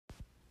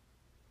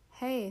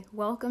Hey,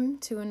 welcome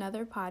to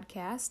another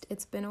podcast.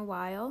 It's been a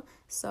while,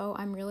 so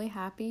I'm really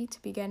happy to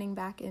be getting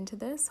back into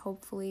this.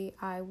 Hopefully,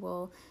 I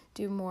will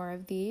do more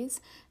of these.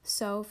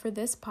 So, for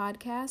this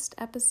podcast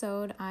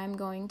episode, I'm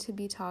going to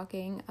be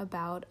talking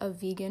about a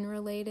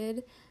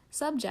vegan-related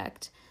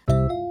subject.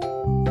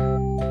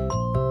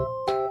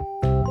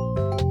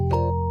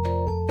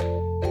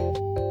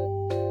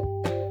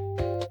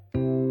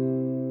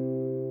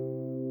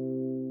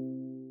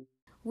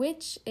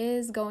 Which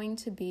is going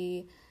to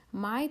be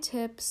my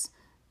tips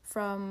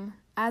from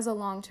as a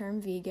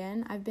long-term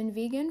vegan. I've been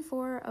vegan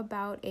for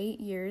about 8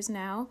 years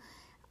now.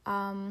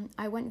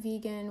 I went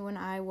vegan when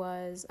I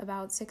was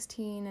about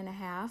 16 and a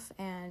half,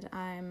 and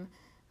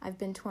I've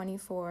been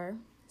 24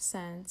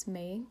 since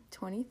May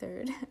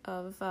 23rd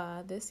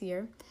of this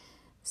year.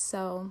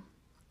 So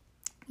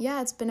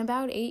yeah, it's been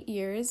about 8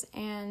 years,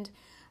 and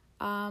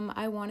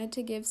I wanted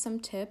to give some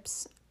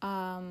tips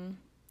from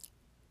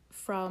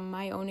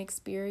my own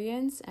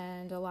experience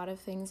and a lot of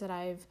things that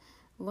I've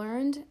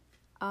learned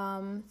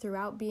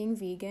throughout being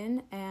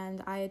vegan,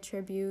 and I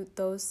attribute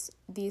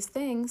these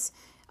things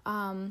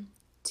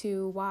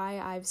to why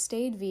I've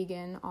stayed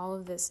vegan all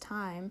of this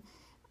time.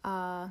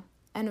 And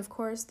of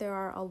course, there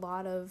are a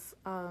lot of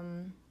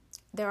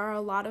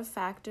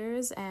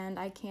factors, and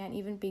I can't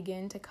even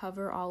begin to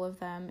cover all of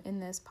them in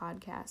this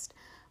podcast.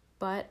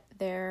 But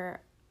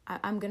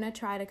I'm gonna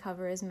try to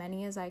cover as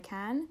many as I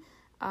can.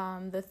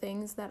 The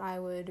things that I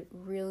would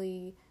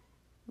really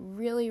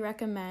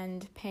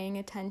recommend paying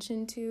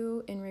attention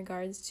to in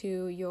regards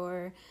to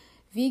your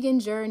vegan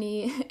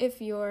journey,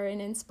 if you're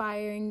an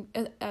aspiring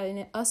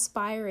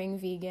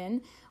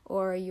vegan,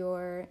 or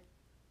you're,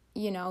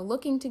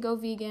 looking to go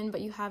vegan,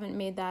 but you haven't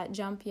made that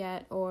jump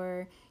yet,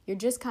 or you're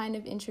just kind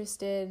of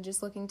interested,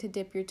 just looking to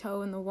dip your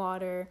toe in the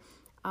water,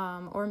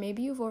 or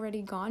maybe you've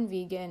already gone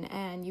vegan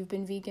and you've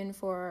been vegan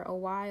for a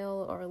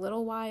while or a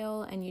little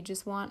while, and you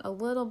just want a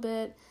little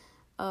bit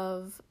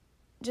of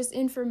just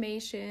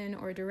information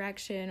or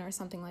direction or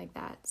something like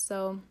that.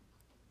 So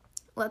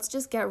let's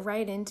just get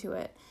right into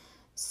it.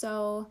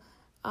 So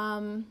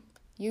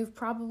you've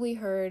probably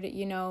heard,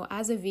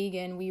 as a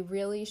vegan, we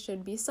really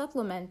should be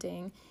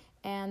supplementing,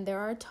 and there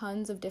are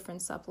tons of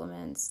different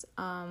supplements.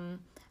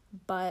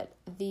 But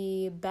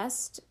the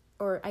best,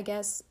 or I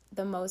guess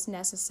the most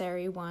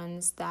necessary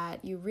ones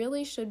that you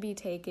really should be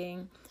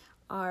taking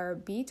are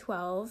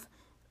B12,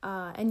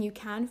 and you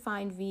can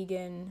find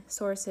vegan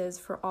sources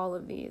for all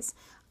of these.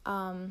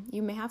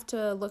 You may have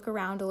to look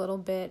around a little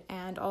bit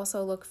and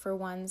also look for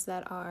ones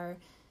that are,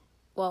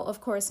 well, of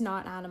course,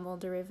 not animal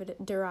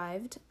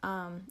derived,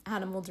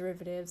 animal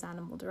derivatives,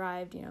 animal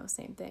derived,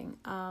 same thing.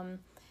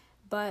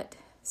 But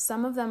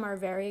some of them are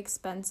very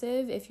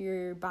expensive if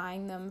you're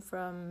buying them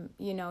from,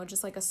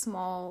 just like a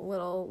small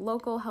little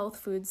local health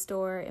food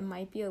store. It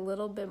might be a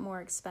little bit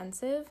more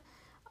expensive.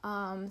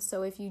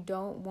 So if you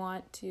don't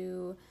want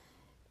to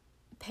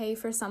pay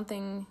for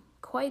something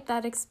quite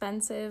that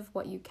expensive,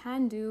 what you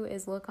can do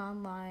is look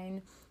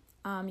online.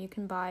 You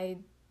can buy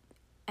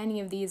any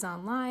of these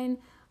online.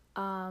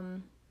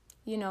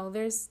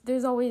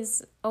 There's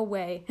always a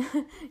way,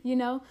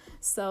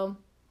 So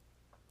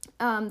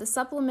the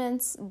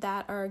supplements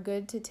that are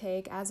good to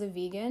take as a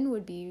vegan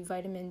would be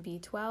vitamin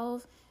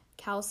B12,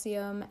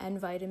 calcium, and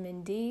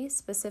vitamin D,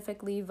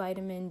 specifically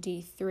vitamin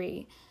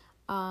D3.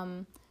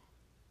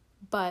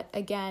 But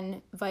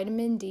again,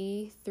 vitamin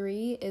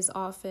D3 is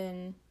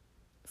often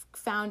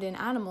found in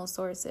animal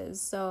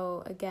sources.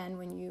 So again,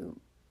 when you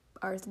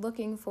are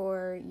looking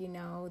for,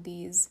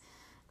 these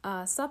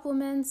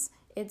supplements,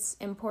 it's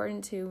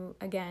important to,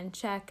 again,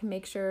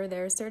 make sure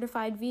they're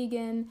certified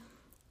vegan,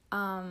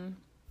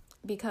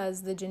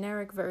 because the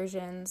generic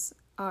versions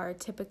are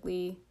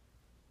typically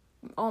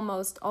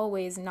almost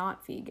always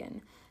not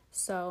vegan.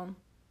 So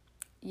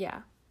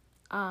yeah.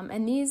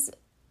 And these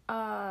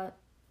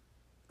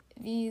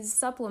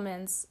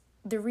supplements,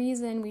 the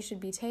reason we should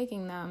be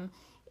taking them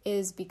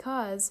is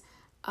because,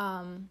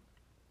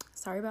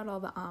 sorry about all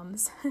the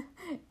ums.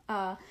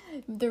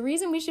 The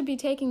reason we should be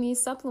taking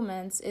these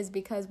supplements is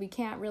because we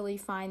can't really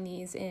find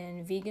these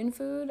in vegan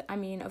food. I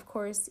mean, of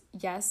course,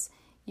 yes,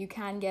 you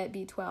can get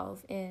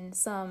B12 in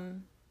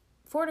some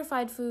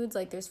fortified foods,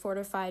 like there's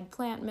fortified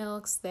plant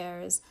milks,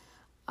 there's,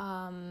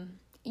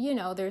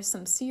 there's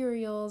some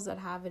cereals that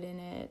have it in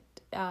it,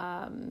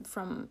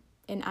 from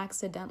an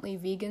accidentally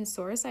vegan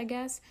source, I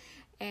guess.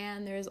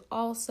 And there's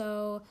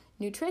also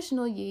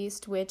nutritional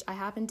yeast, which I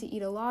happen to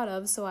eat a lot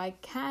of, so I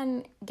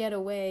can get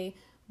away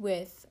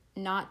with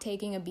not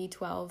taking a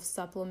B12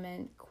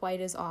 supplement quite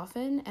as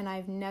often, and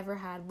I've never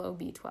had low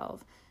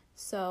B12.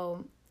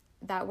 So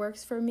that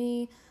works for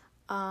me.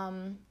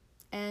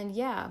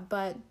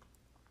 But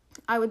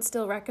I would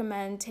still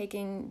recommend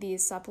taking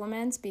these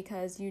supplements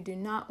because you do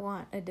not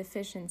want a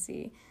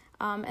deficiency.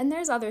 And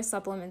there's other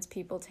supplements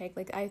people take,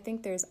 like I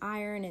think there's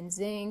iron and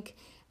zinc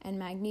and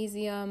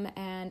magnesium,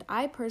 and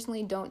I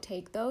personally don't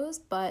take those,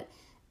 but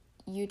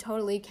you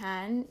totally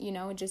can,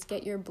 just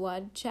get your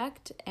blood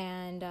checked.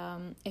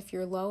 And if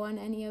you're low on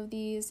any of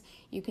these,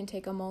 you can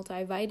take a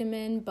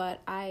multivitamin.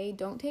 But I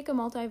don't take a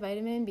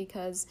multivitamin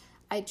because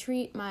I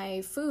treat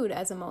my food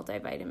as a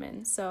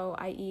multivitamin. So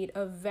I eat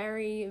a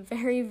very,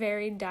 very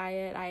varied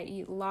diet. I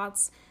eat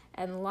lots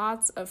and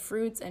lots of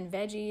fruits and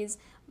veggies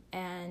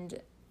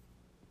and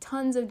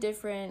tons of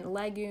different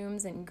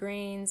legumes and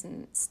grains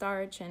and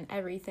starch and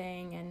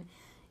everything. And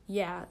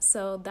yeah,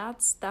 so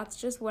that's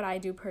just what I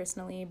do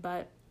personally.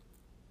 But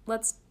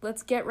let's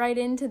get right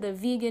into the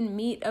vegan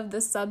meat of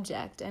the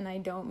subject. And I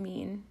don't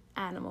mean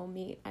animal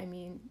meat. I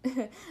mean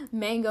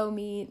mango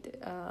meat,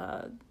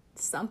 the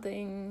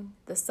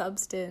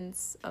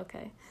substance.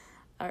 Okay.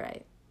 All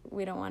right.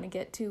 We don't want to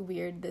get too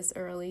weird this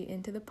early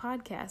into the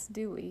podcast,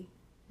 do we?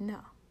 No.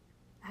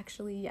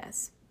 Actually,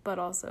 yes, but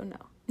also no.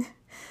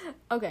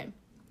 Okay.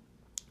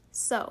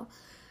 So,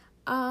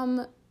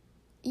 so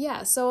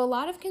a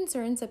lot of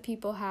concerns that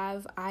people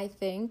have, I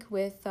think,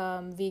 with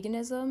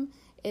veganism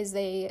is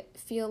they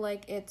feel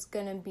like it's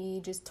going to be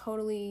just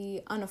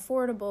totally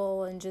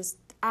unaffordable and just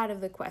out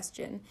of the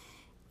question.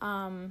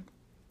 And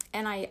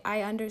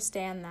I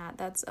understand that.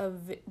 That's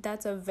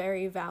a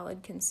very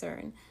valid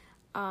concern.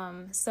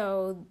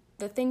 So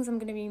the things I'm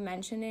going to be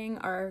mentioning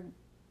are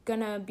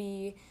going to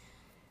be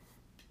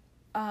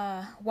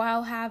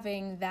while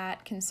having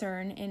that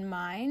concern in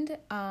mind.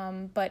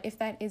 But if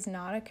that is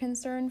not a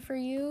concern for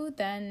you,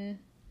 then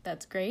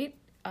that's great.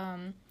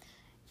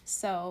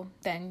 So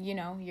then,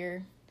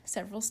 you're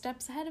several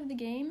steps ahead of the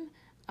game.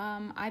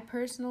 I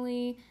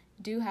personally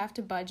do have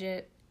to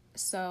budget.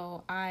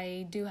 So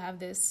I do have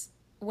this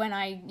when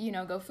I,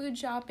 go food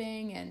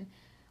shopping and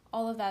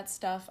all of that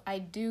stuff. I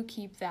do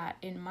keep that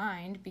in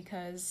mind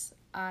because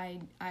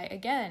I'm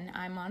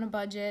on a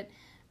budget.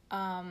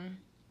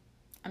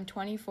 I'm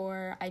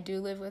 24. I do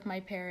live with my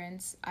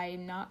parents.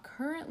 I'm not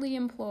currently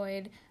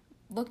employed,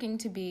 looking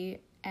to be,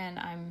 and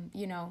I'm,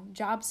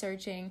 job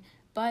searching.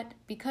 But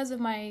because of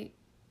my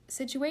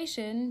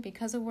situation,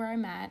 because of where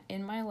I'm at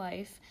in my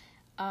life,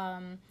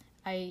 I,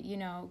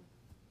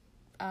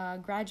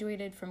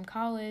 graduated from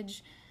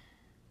college,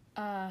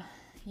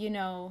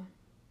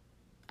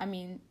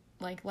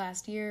 like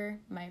last year.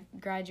 My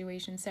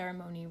graduation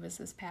ceremony was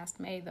this past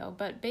May, though.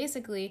 But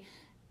basically,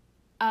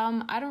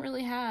 I don't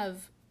really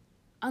have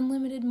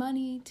unlimited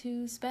money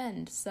to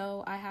spend,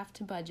 so I have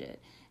to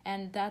budget.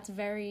 And that's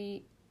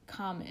very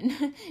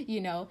common,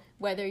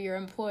 whether you're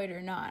employed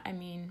or not. I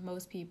mean,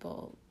 most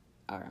people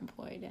are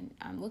employed, and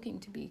I'm looking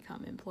to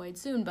become employed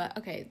soon, but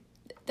okay,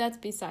 that's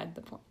beside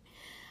the point.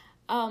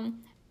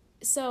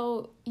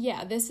 So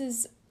yeah, this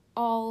is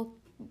all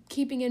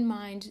keeping in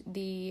mind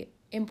the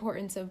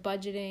importance of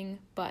budgeting,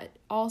 but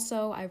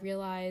also I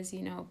realize,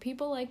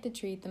 people like to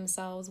treat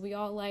themselves. We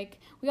all like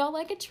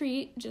a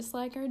treat, just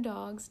like our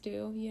dogs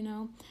do,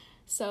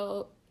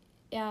 So,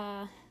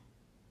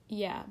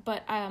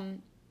 but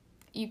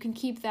you can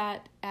keep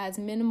that as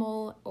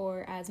minimal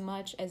or as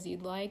much as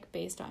you'd like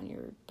based on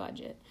your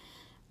budget.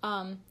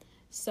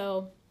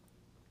 So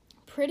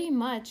pretty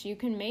much you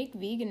can make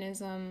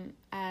veganism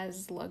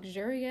as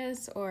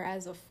luxurious or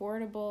as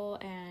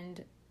affordable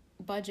and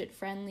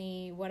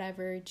budget-friendly,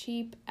 whatever,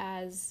 cheap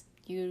as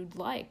you'd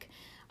like.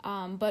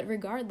 But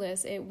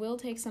regardless, it will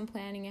take some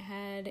planning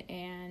ahead,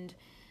 and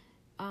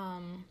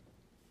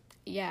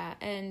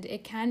and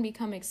it can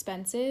become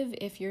expensive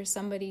if you're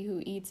somebody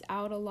who eats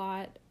out a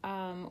lot,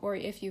 or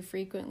if you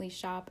frequently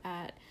shop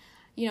at,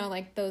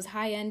 like those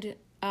high-end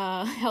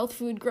health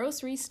food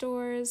grocery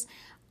stores.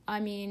 I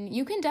mean,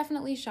 you can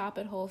definitely shop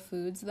at Whole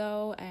Foods,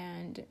 though,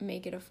 and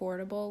make it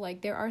affordable.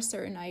 Like, there are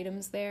certain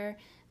items there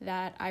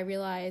that I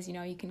realize, you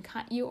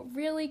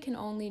really can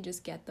only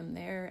just get them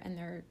there, and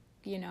they're,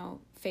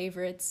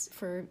 favorites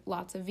for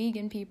lots of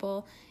vegan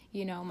people,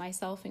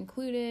 myself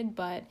included.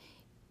 But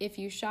if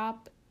you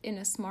shop in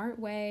a smart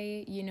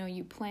way,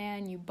 you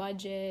plan, you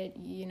budget,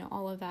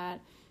 all of that,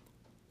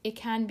 it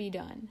can be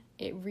done.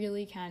 It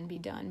really can be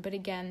done. But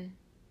again,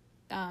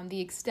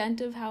 the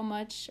extent of how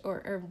much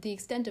or the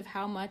extent of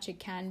how much it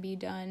can be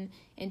done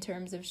in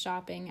terms of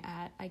shopping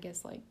at, I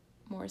guess, like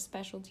more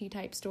specialty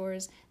type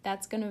stores,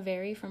 that's going to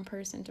vary from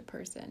person to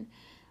person.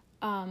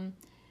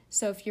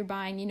 So if you're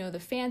buying, the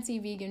fancy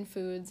vegan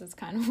foods, that's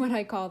kind of what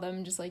I call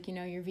them, just like,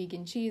 your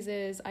vegan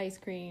cheeses, ice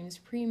creams,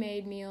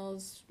 pre-made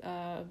meals,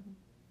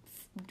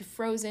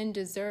 frozen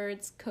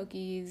desserts,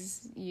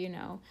 cookies,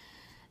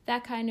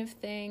 that kind of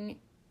thing.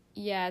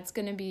 Yeah, it's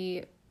going to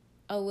be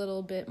a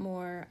little bit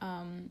more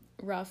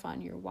rough on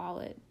your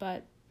wallet,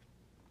 but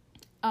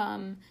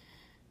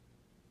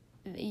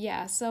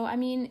so I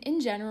mean,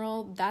 in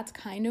general, that's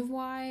kind of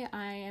why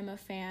I am a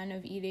fan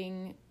of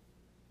eating,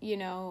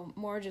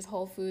 more just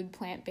whole food,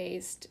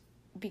 plant-based,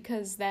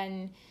 because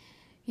then,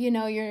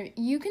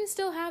 you can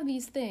still have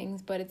these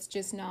things, but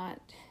it's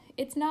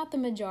not the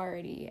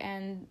majority.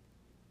 And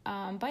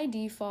by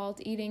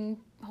default, eating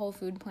whole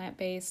food,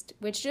 plant-based,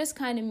 which just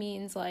kind of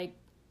means like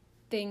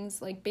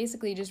things like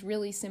basically just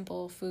really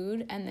simple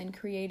food and then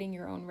creating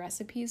your own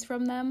recipes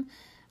from them.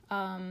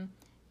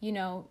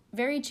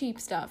 Very cheap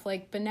stuff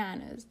like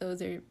bananas.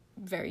 Those are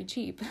very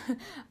cheap.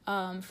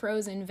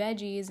 Frozen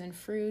veggies and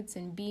fruits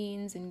and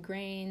beans and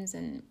grains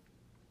and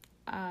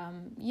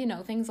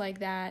things like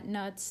that,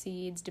 nuts,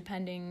 seeds,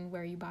 depending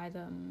where you buy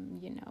them,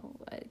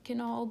 it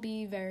can all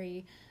be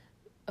very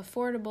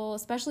affordable,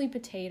 especially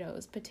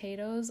potatoes.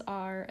 Potatoes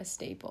are a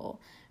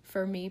staple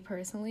for me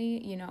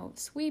personally,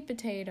 sweet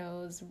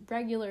potatoes,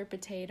 regular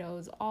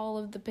potatoes, all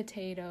of the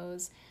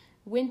potatoes,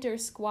 winter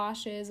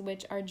squashes,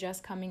 which are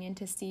just coming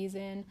into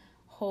season.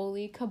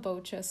 Holy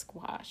kabocha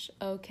squash.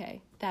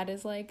 Okay, that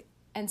is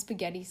and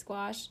spaghetti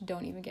squash,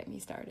 don't even get me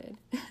started.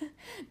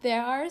 They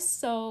are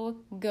so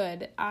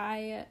good.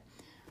 I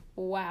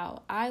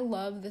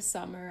love the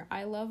summer.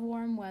 I love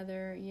warm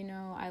weather,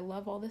 I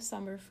love all the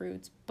summer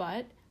fruits,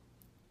 but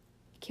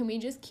can we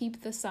just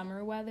keep the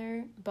summer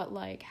weather, but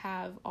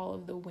have all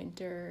of the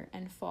winter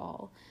and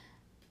fall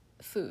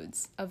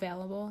foods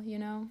available,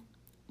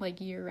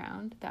 year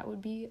round? That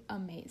would be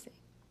amazing.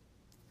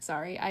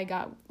 Sorry, I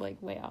got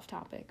way off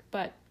topic,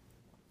 but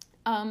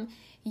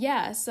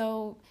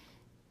so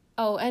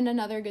and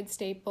another good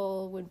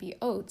staple would be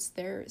oats.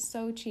 They're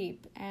so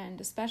cheap,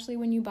 and especially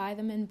when you buy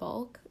them in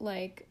bulk,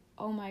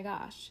 oh my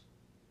gosh,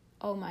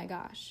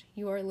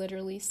 you are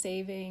literally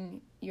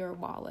saving your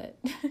wallet.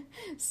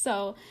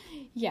 So,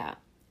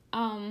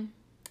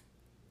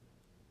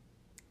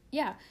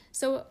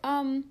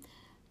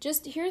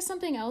 just here's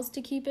something else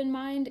to keep in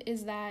mind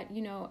is that,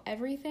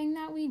 everything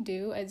that we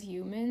do as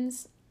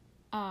humans,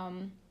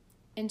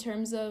 in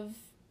terms of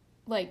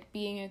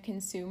being a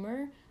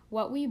consumer,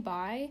 what we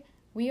buy,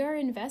 we are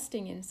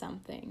investing in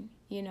something,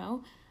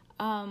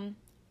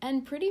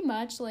 and pretty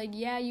much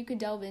you could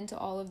delve into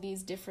all of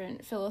these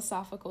different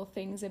philosophical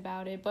things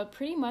about it, but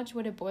pretty much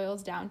what it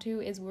boils down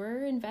to is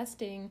we're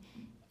investing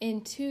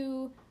in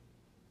two,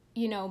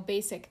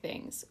 basic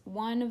things.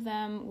 One of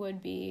them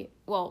would be,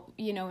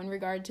 in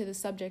regard to the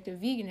subject of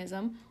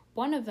veganism,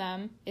 one of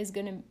them is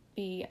going to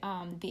be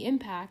the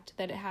impact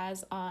that it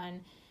has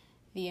on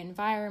the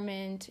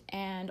environment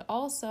and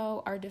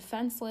also our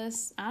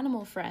defenseless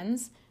animal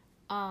friends,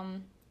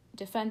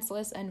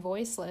 defenseless and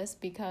voiceless,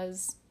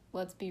 because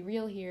let's be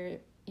real here,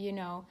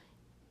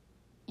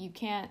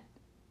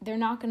 they're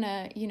not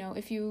gonna,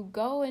 if you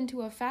go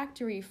into a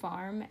factory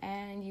farm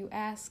and you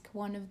ask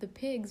one of the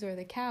pigs or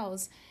the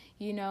cows,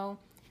 do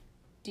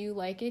you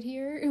like it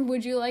here?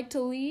 Would you like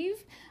to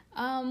leave?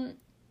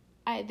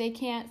 They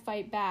can't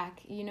fight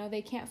back,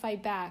 they can't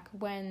fight back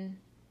when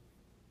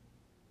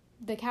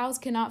the cows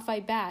cannot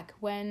fight back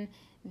when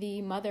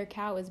the mother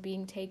cow is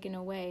being taken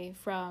away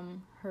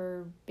from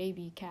her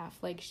baby calf.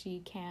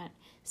 She can't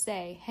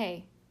say,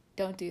 hey,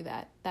 don't do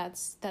that.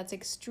 That's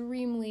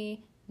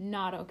extremely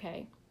not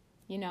okay.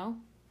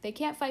 They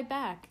can't fight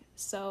back.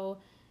 So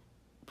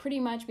pretty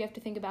much we have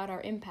to think about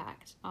our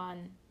impact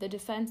on the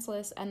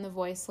defenseless and the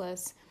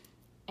voiceless,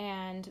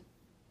 and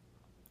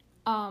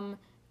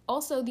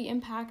also the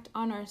impact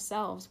on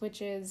ourselves,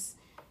 which is,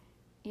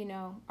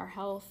 our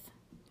health.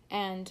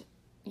 And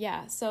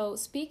so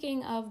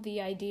speaking of the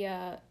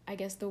idea, I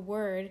guess the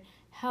word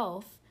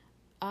health,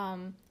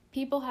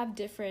 people have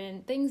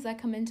different things that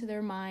come into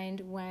their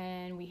mind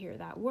when we hear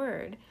that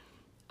word.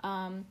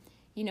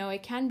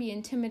 It can be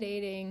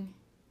intimidating,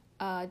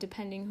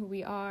 depending who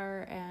we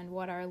are and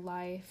what our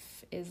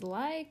life is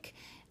like,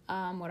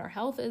 what our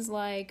health is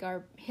like,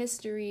 our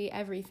history,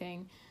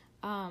 everything.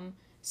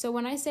 So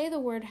when I say the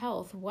word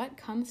health, what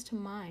comes to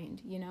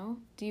mind?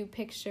 Do you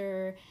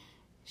picture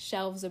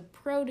shelves of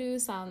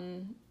produce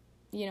on,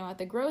 at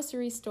the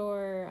grocery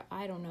store?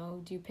 I don't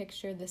know. Do you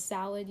picture the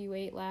salad you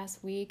ate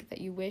last week that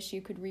you wish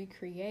you could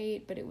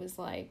recreate, but it was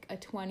a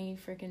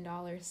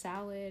 $20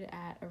 salad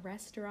at a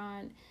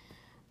restaurant?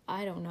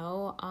 I don't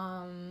know.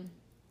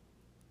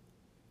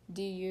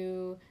 Do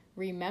you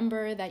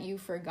remember that you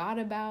forgot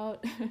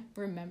about?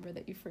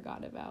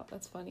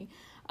 That's funny.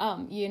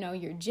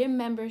 Your gym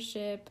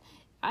membership.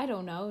 I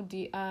don't know.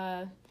 Do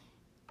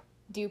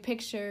you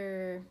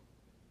picture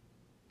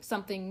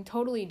something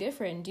totally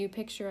different? Do you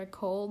picture a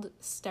cold,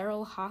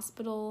 sterile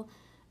hospital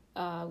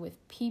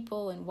with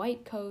people in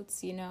white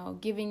coats,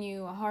 giving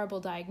you a horrible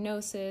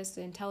diagnosis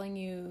and telling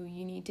you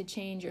need to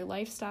change your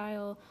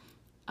lifestyle?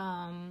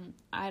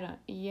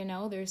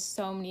 There's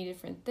so many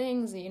different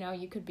things.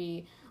 You could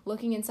be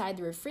looking inside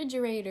the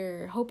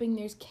refrigerator, hoping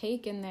there's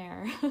cake in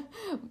there.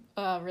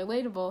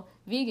 Relatable,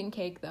 vegan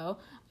cake though.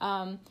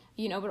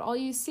 But all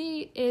you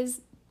see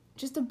is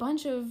just a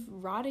bunch of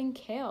rotting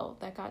kale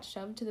that got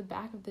shoved to the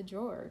back of the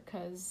drawer,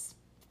 because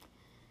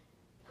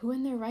who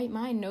in their right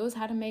mind knows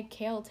how to make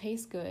kale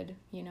taste good?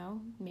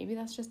 Maybe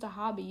that's just a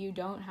hobby you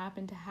don't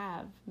happen to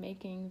have,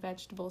 making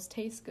vegetables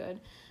taste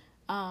good.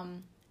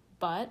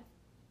 But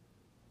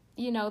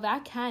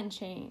that can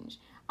change.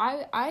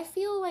 I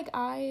feel like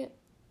I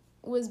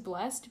was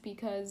blessed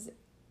because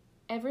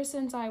ever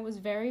since I was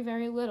very,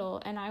 very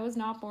little, and I was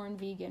not born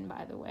vegan,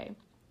 by the way,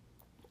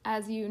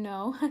 as you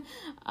know,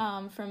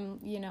 from,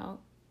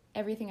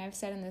 everything I've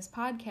said in this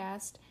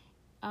podcast,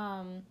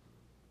 I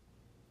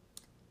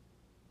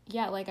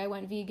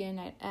went vegan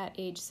at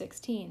age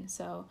 16.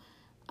 So,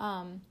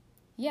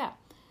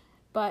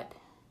 but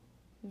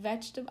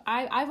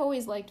I've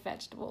always liked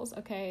vegetables,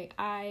 okay?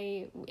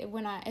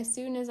 As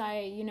soon as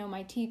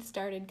my teeth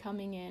started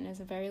coming in as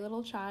a very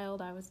little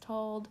child, I was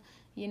told,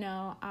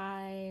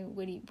 I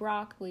would eat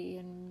broccoli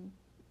and,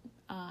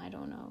 I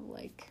don't know,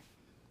 like,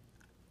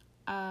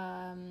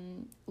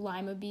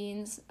 lima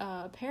beans.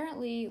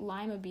 Apparently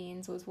lima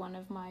beans was one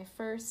of my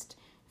first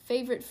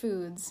favorite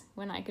foods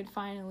when I could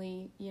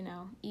finally,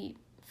 eat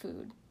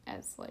food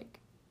as like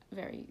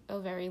a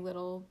very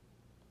little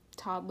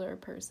toddler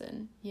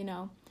person,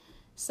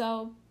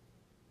 So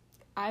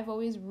I've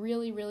always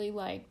really, really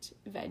liked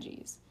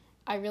veggies.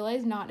 I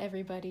realize not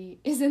everybody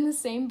is in the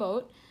same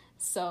boat,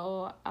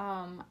 so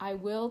I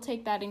will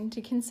take that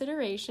into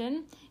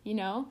consideration,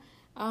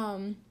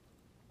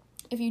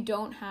 if you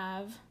don't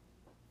have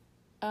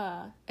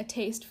a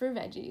taste for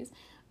veggies.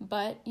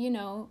 But,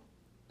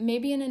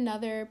 maybe in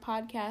another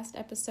podcast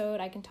episode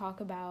I can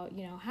talk about,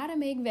 how to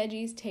make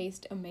veggies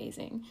taste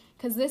amazing.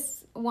 Because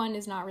this one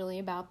is not really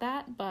about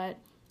that, but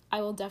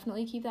I will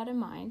definitely keep that in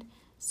mind.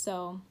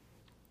 So,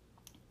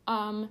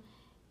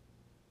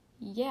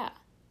 yeah.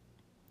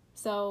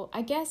 So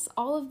I guess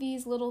all of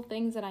these little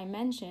things that I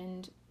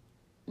mentioned,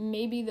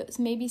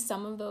 maybe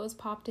some of those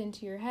popped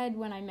into your head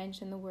when I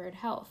mentioned the word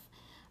health.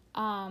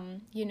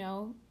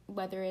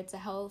 Whether it's a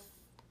health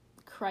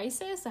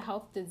crisis, a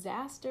health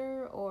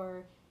disaster,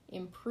 or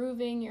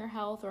improving your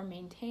health or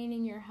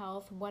maintaining your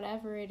health,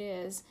 whatever it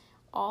is,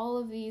 all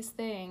of these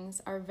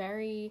things are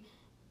very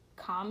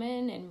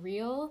common and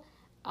real.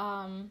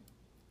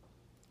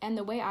 And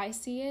the way I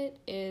see it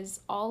is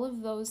all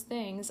of those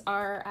things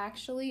are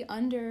actually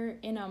under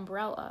an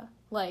umbrella,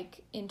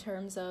 like in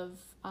terms of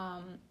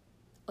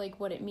like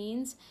what it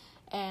means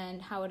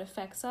and how it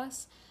affects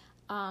us,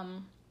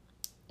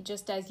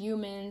 just as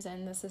humans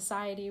and the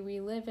society we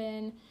live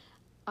in.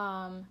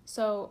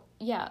 So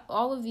yeah,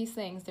 all of these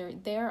things,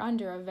 they're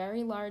under a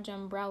very large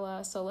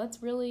umbrella. So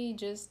let's really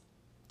just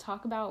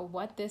talk about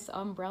what this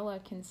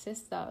umbrella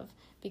consists of,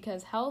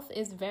 because health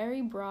is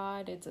very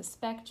broad. It's a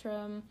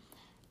spectrum.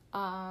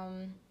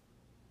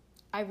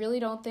 I really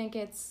don't think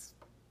it's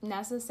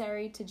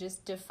necessary to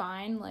just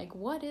define like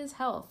what is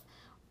health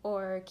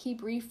or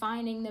keep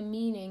refining the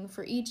meaning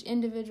for each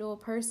individual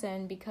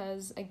person,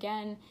 because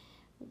again,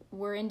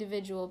 we're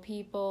individual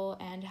people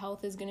and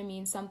health is going to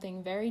mean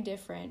something very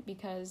different,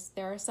 because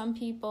there are some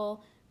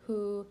people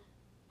who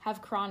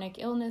have chronic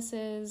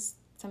illnesses,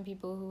 some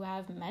people who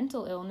have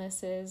mental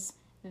illnesses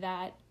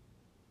that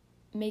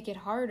make it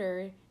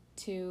harder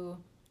to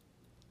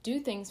do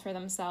things for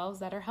themselves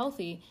that are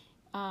healthy.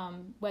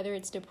 Whether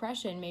it's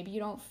depression, maybe you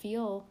don't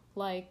feel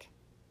like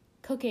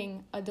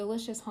cooking a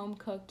delicious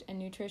home-cooked and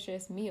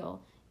nutritious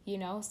meal.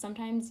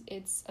 Sometimes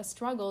it's a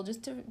struggle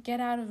just to get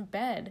out of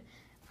bed.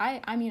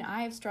 I mean,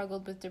 I have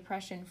struggled with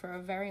depression for a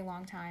very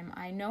long time.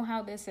 I know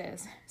how this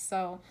is.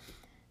 So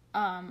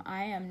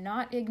I am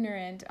not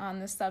ignorant on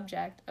the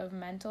subject of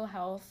mental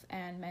health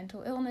and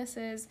mental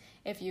illnesses.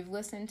 If you've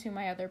listened to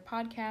my other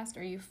podcast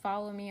or you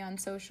follow me on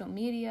social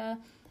media,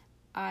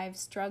 I've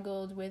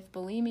struggled with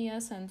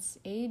bulimia since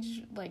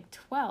age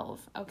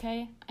 12,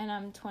 okay? And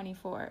I'm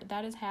 24.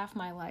 That is half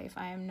my life.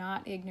 I am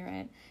not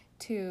ignorant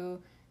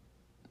to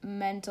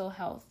mental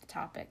health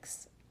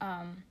topics.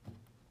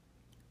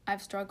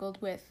 I've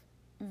struggled with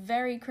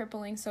very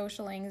crippling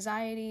social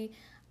anxiety.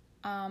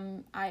 I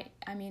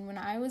mean, when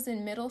I was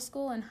in middle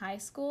school and high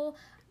school,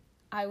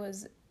 I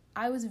was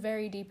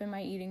very deep in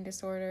my eating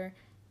disorder.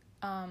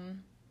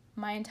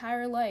 My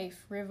entire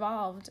life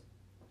revolved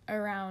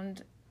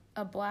around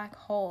a black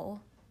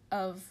hole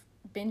of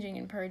binging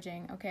and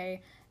purging,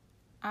 okay?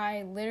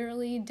 I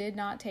literally did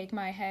not take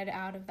my head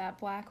out of that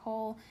black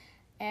hole,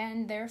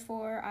 and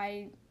therefore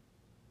I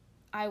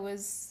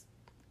was,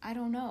 I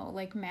don't know,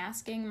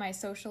 masking my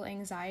social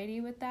anxiety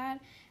with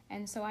that.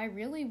 And so I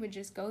really would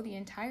just go the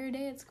entire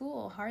day at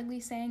school, hardly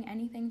saying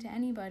anything to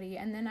anybody.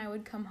 And then I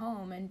would come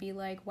home and be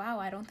like, wow,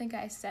 I don't think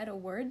I said a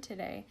word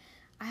today.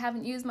 I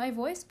haven't used my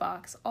voice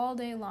box all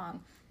day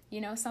long.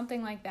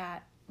 Something like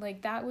that.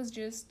 That was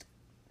just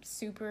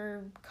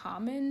super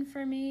common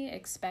for me,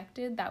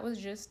 expected. That was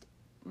just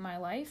my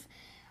life.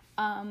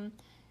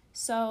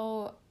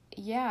 So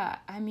yeah,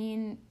 I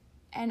mean,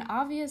 and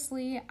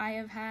obviously I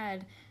have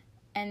had,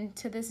 and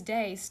to this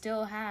day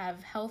still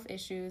have, health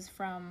issues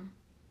from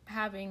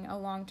having a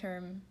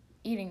long-term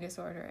eating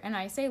disorder. And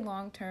I say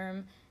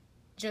long-term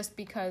just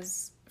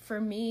because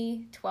for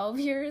me, 12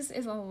 years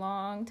is a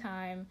long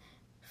time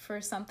for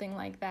something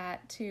like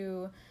that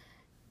to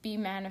be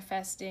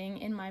manifesting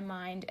in my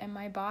mind and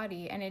my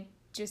body. And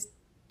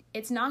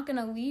it's not going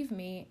to leave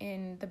me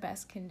in the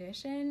best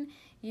condition,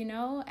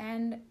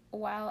 and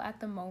while at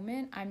the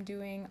moment I'm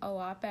doing a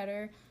lot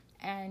better,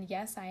 and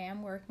yes, I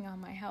am working on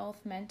my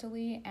health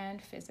mentally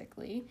and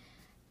physically.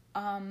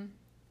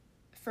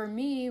 For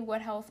me,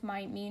 what health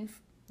might mean,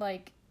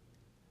 on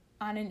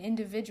an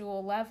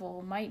individual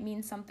level, might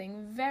mean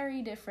something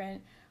very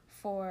different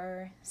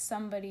for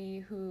somebody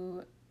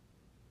who,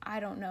 I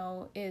don't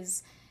know,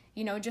 is,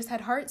 just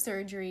had heart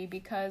surgery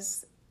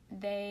because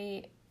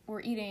they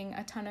were eating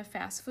a ton of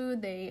fast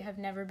food. They have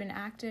never been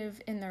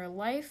active in their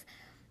life.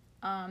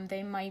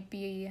 They might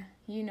be,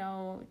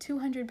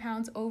 200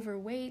 pounds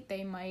overweight.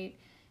 They might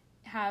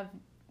have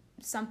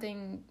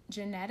something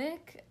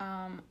genetic.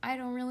 I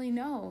don't really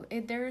know.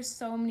 There's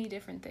so many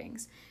different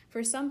things.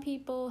 For some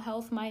people,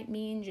 health might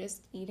mean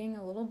just eating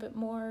a little bit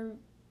more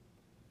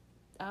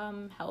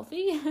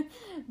healthy,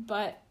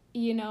 but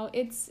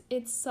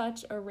it's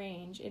such a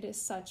range. It is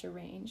such a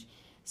range.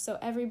 So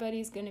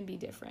everybody's going to be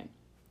different.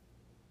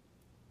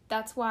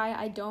 That's why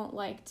I don't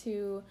like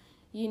to,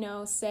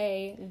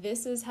 say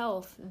this is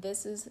health.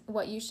 This is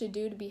what you should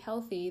do to be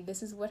healthy.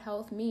 This is what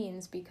health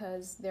means,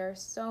 because there are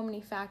so many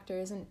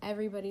factors in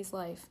everybody's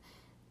life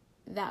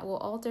that will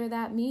alter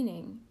that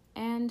meaning.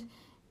 And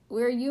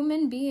we're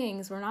human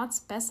beings. We're not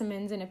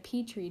specimens in a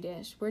petri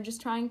dish. We're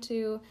just trying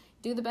to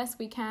do the best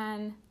we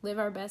can, live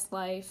our best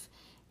life.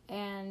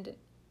 And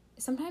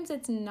sometimes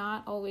it's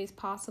not always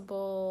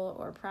possible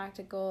or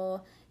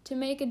practical to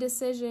make a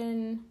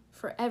decision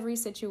for every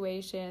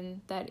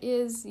situation that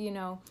is,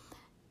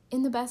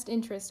 in the best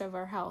interest of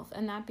our health.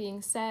 And that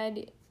being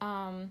said,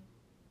 one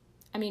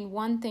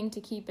thing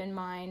to keep in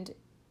mind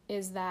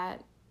is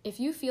that if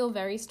you feel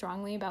very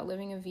strongly about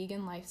living a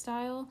vegan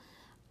lifestyle,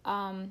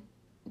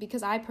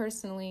 because I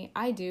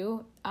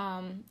do,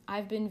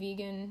 I've been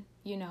vegan,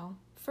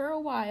 for a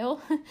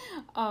while.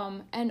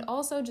 And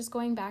also just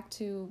going back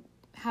to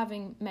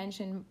having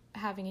mentioned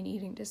having an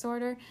eating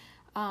disorder,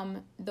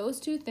 those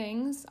two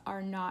things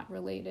are not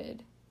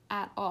related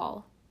at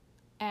all.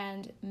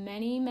 And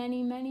many,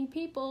 many, many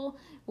people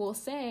will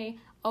say,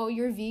 oh,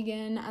 you're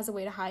vegan as a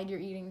way to hide your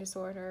eating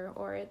disorder,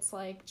 or it's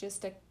like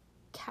just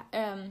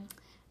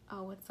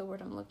what's the word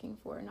I'm looking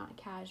for? Not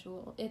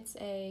casual. It's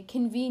a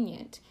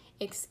convenient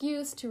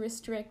excuse to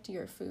restrict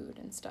your food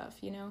and stuff,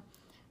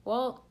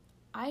 Well,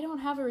 I don't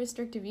have a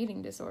restrictive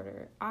eating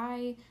disorder.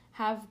 I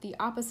have the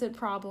opposite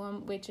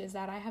problem, which is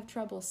that I have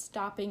trouble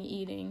stopping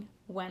eating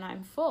when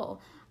I'm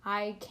full.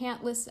 I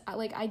can't listen,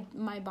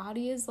 my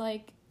body is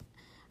like,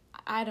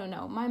 I don't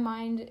know, my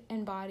mind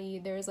and body,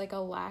 there's like a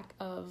lack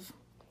of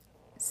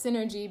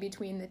synergy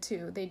between the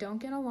two. They don't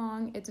get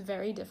along. It's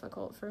very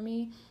difficult for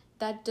me.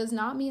 That does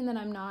not mean that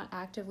I'm not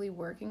actively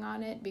working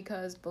on it,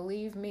 because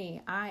believe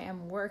me, I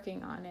am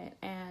working on it,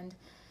 and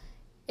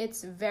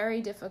it's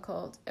very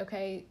difficult,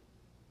 okay?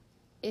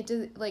 It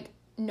does,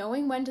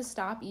 knowing when to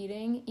stop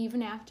eating,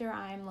 even after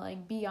I'm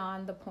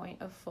beyond the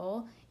point of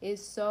full,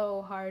 is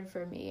so hard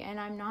for me. And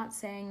I'm not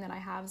saying that I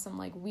have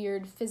some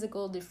weird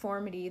physical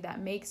deformity that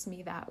makes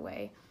me that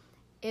way.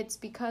 It's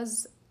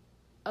because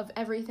of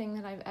everything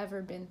that I've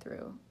ever been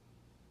through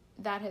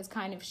that has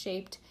kind of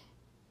shaped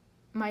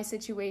my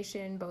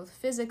situation, both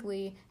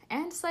physically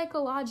and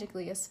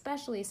psychologically,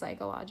 especially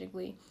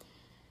psychologically.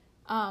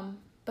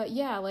 But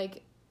yeah,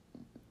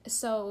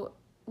 so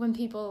when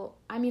people,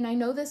 I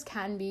know this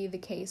can be the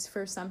case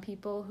for some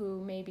people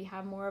who maybe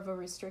have more of a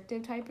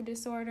restrictive type of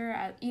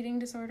disorder, eating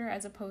disorder,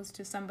 as opposed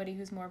to somebody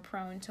who's more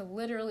prone to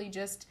literally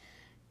just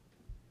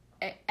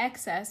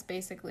excess,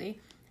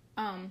 basically.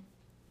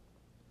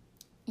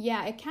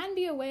 Yeah, it can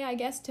be a way, I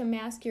guess, to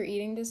mask your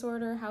eating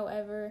disorder.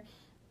 However,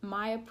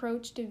 my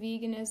approach to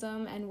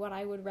veganism and what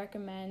I would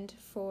recommend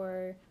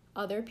for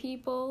other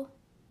people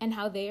and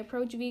how they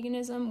approach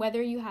veganism,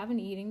 whether you have an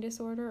eating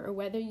disorder or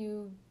whether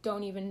you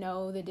don't even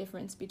know the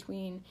difference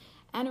between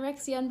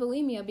anorexia and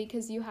bulimia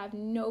because you have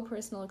no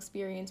personal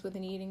experience with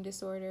an eating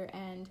disorder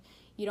and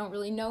you don't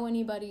really know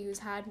anybody who's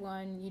had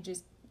one. You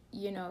just,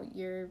 you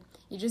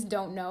just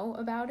don't know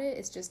about it.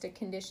 It's just a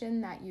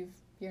condition that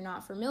you're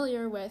not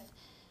familiar with.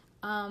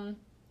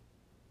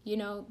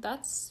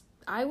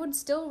 I would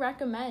still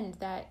recommend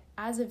that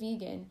as a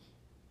vegan,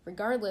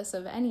 regardless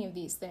of any of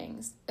these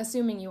things,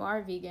 assuming you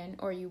are vegan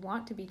or you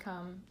want to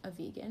become a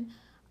vegan,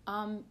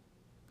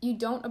 you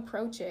don't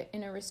approach it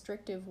in a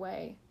restrictive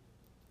way.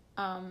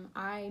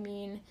 I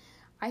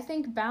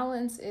think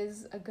balance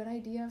is a good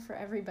idea for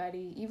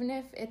everybody, even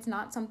if it's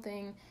not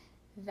something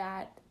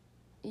that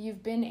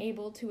you've been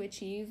able to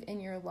achieve in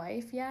your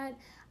life yet.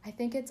 I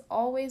think it's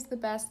always the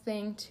best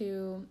thing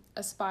to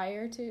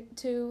aspire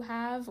to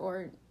have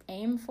or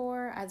aim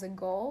for as a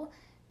goal,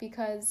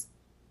 because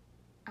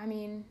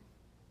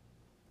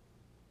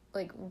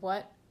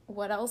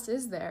what else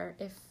is there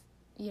if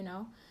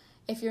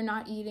you're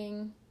not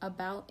eating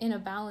in a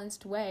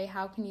balanced way?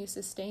 How can you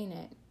sustain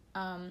it?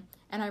 And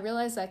I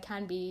realize that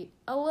can be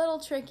a little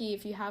tricky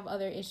if you have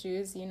other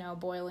issues,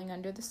 boiling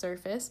under the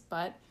surface,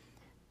 but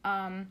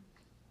I'm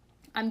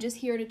just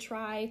here to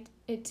try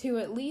to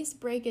at least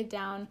break it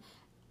down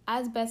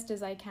as best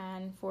as I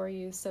can for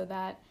you, so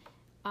that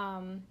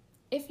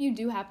if you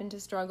do happen to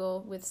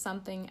struggle with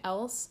something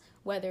else,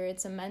 whether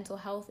it's a mental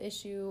health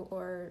issue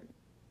or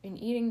an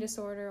eating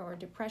disorder or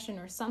depression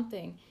or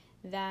something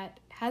that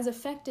has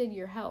affected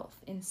your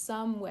health in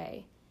some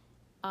way,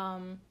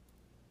 I'm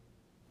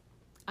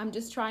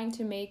just trying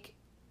to make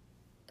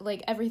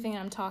everything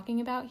I'm talking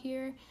about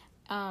here,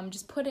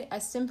 just put it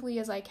as simply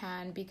as I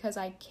can, because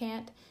I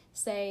can't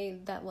say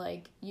that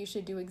you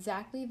should do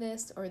exactly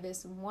this or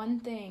this one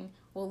thing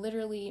will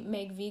literally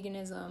make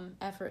veganism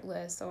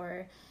effortless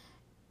or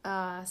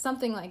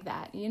something like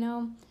that,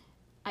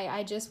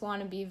 I just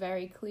want to be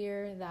very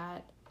clear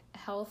that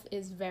health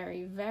is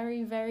very,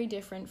 very, very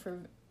different for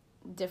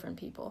different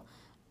people.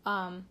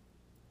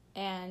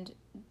 And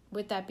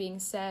with that being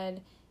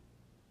said,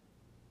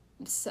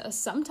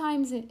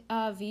 sometimes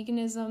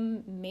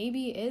veganism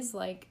maybe is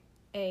like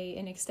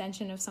an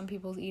extension of some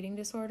people's eating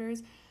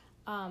disorders,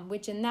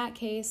 which in that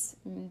case,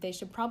 they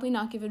should probably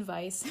not give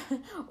advice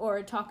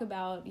or talk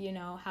about,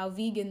 how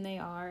vegan they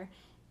are,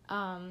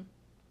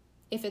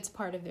 if it's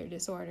part of their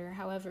disorder.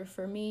 However,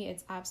 for me,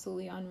 it's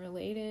absolutely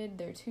unrelated.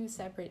 They're two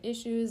separate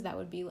issues. That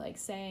would be like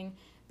saying,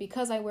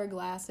 because I wear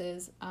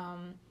glasses,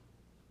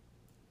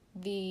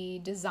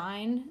 the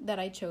design that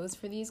I chose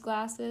for these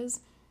glasses,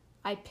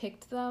 I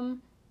picked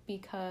them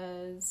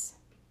because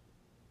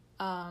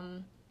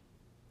I'm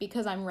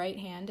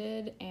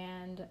right-handed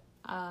and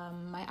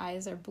my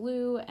eyes are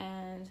blue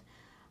and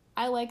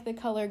I like the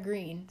color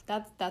green.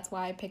 That's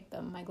why I picked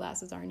them. My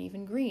glasses aren't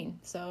even green.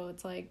 So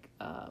it's like,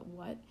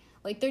 what?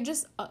 Like, they're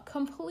just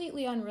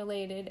completely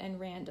unrelated and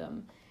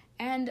random.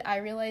 And I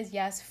realize,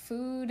 yes,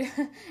 food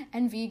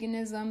and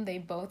veganism, they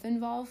both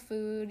involve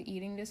food.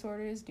 Eating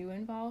disorders do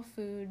involve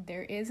food.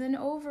 There is an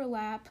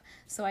overlap.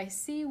 So I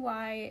see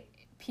why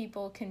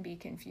people can be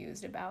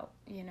confused about,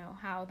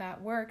 how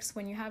that works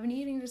when you have an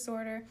eating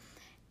disorder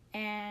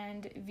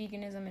and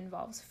veganism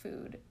involves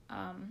food.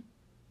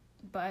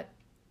 But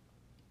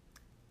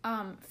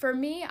for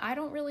me, I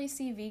don't really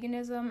see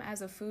veganism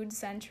as a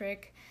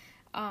food-centric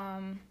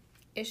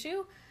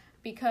issue,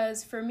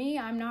 because for me,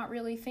 I'm not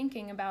really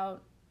thinking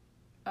about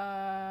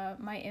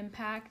my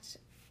impact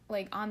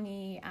like on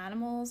the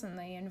animals and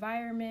the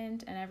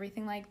environment and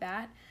everything like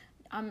that.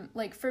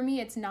 Like, for me,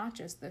 it's not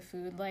just the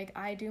food. Like,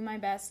 I do my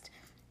best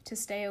to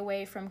stay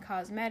away from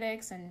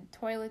cosmetics and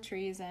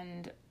toiletries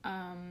and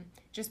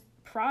just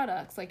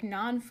products, like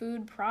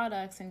non-food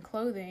products and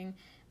clothing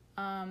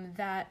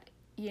that,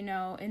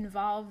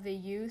 involve the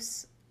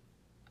use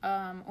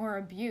or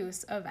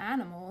abuse of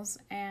animals.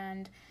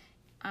 And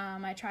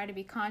I try to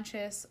be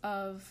conscious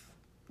of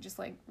just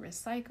like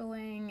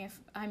recycling.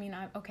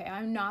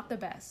 I'm not the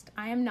best.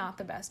 I am not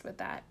the best with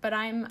that, but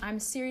I'm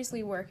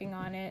seriously working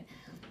on it.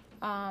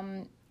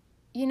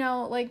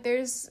 Like,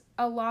 there's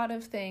a lot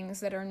of things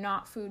that are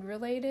not food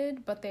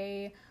related, but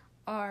they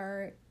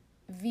are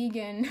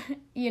vegan,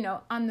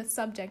 on the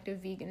subject of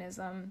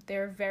veganism,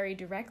 they're very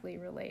directly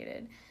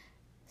related.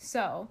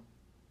 So,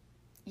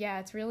 yeah,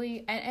 it's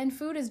really, and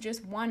food is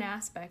just one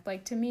aspect.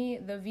 Like, to me,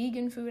 the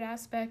vegan food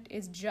aspect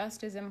is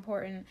just as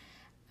important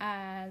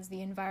as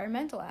the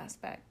environmental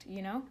aspect,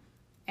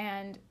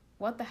 And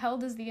what the hell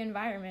does the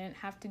environment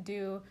have to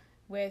do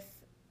with,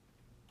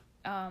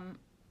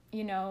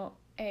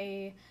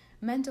 a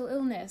mental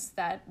illness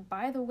that,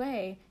 by the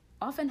way,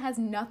 often has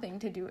nothing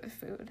to do with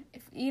food?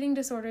 If eating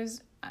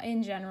disorders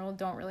in general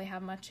don't really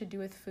have much to do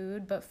with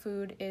food, but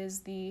food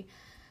is the,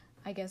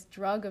 I guess,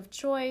 drug of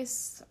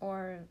choice,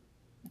 or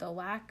the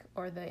lack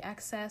or the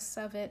excess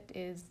of it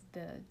is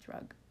the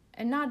drug.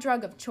 And not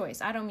drug of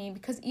choice. I don't mean,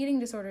 because eating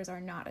disorders are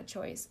not a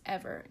choice,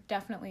 ever.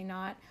 Definitely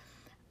not.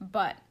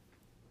 But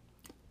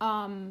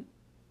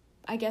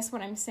I guess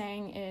what I'm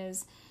saying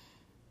is,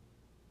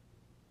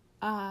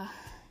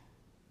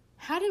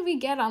 how did we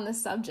get on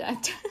this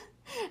subject?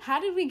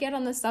 How did we get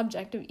on the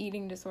subject of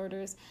eating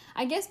disorders?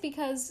 I guess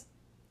because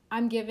I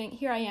am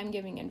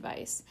giving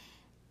advice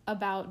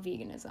about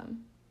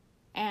veganism.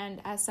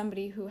 And as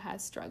somebody who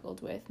has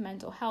struggled with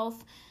mental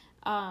health,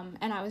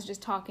 and I was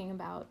just talking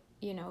about,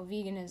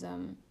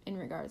 veganism in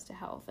regards to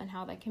health and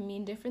how that can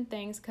mean different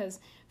things because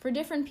for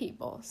different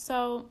people.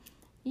 So,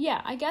 yeah,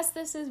 I guess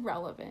this is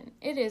relevant.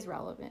 It is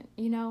relevant,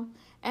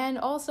 And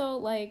also,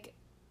 like,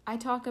 I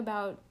talk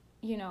about,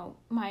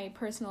 my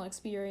personal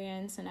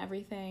experience and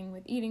everything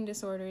with eating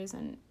disorders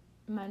and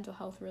mental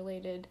health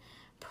related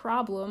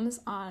problems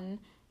on,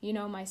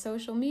 my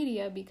social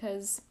media,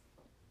 because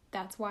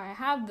that's why I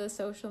have the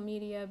social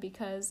media,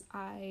 because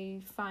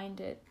I find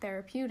it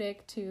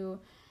therapeutic to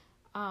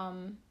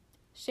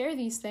share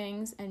these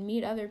things and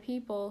meet other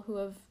people who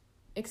have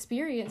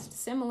experienced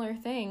similar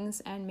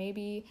things and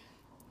maybe,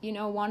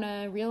 want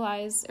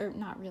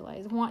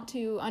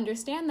to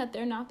understand that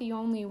they're not the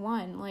only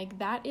one. Like,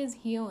 that is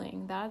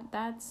healing.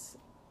 That's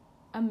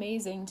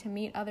amazing to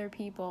meet other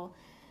people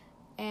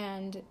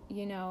and,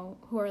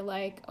 who are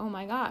like, oh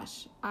my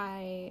gosh,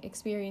 I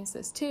experienced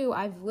this too.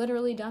 I've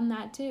literally done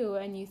that too.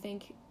 And you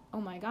think, oh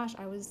my gosh,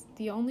 I was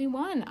the only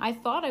one. I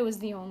thought I was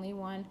the only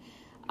one.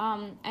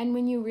 And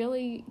when you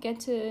really get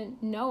to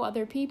know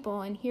other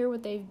people and hear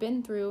what they've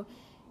been through,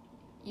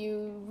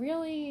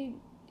 you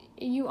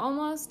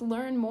almost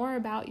learn more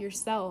about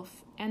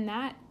yourself. And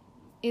that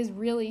is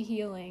really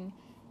healing.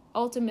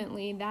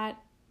 Ultimately,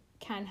 that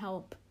can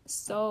help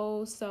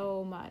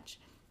so much.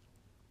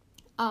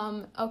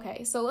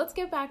 Okay, so let's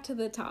get back to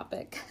the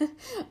topic.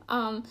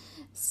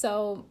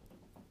 So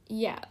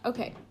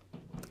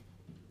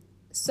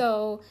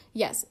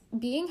yes,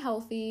 being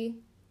healthy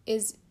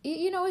is,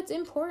 it's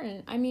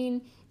important. I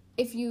mean,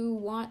 if you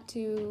want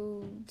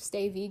to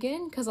stay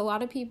vegan, because a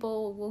lot of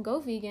people will go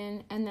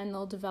vegan and then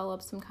they'll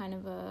develop some kind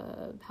of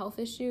a health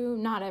issue.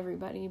 Not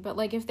everybody, but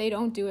like if they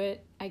don't do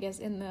it, I guess,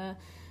 in the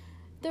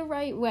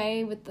right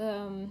way with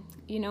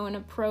an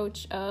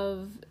approach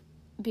of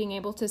being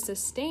able to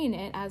sustain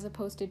it as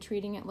opposed to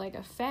treating it like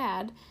a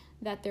fad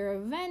that they're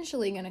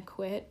eventually going to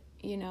quit,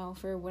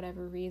 for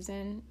whatever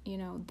reason,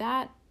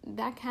 that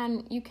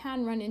you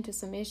can run into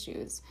some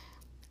issues.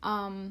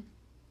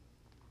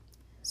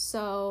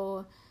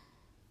 So,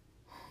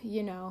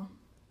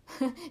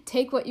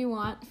 take what you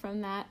want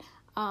from that.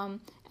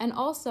 And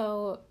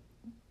also,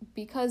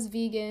 because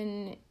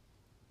veganism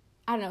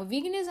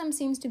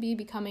seems to be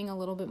becoming a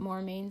little bit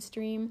more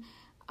mainstream.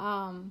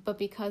 But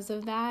because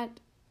of that,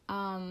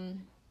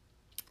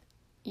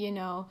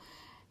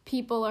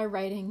 people are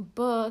writing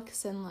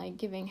books and like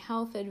giving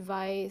health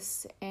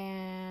advice,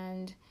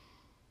 and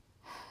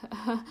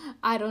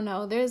I don't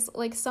know, there's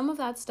like some of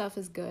that stuff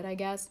is good, I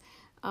guess,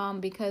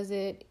 because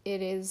it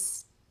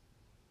is,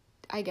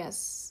 I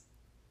guess,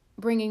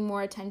 bringing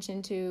more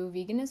attention to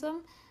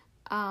veganism.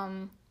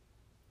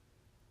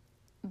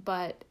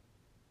 But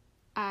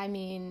I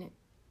mean,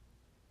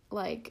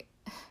 like,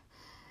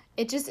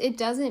 it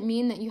doesn't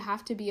mean that you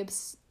have to be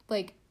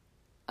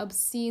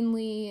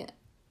obscenely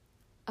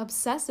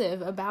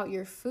obsessive about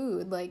your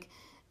food. Like,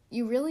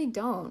 you really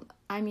don't.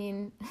 I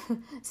mean,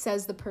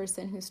 says the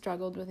person who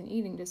struggled with an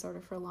eating disorder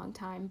for a long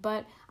time.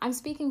 But I'm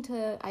speaking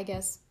to, I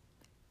guess,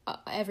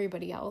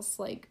 everybody else,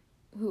 like,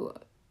 who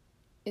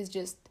is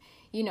just,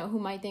 who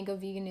might think of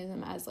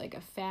veganism as like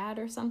a fad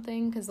or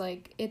something, because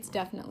like it's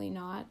definitely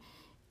not,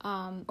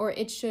 or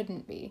it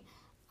shouldn't be.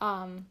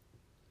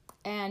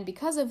 And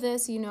because of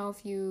this,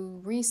 if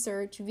you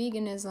research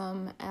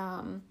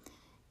veganism,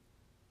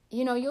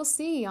 you'll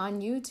see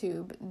on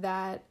YouTube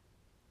that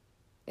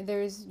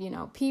there's,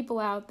 people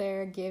out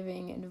there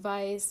giving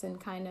advice and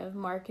kind of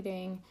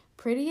marketing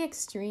pretty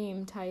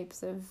extreme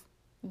types of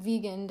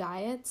vegan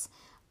diets.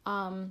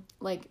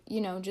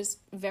 Just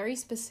very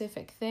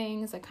specific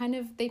things that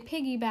they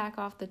piggyback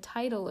off the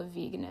title of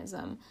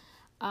veganism.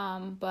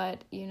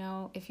 But,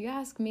 if you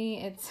ask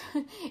me,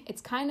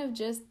 it's kind of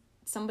just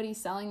somebody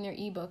selling their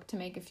ebook to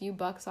make a few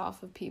bucks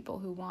off of people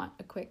who want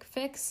a quick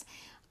fix.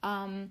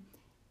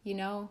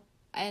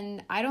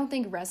 And I don't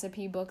think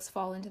recipe books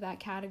fall into that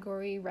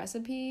category.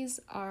 Recipes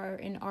are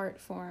an art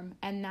form,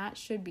 and that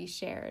should be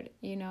shared,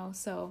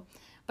 so,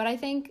 but I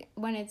think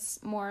when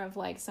it's more of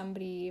like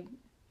somebody,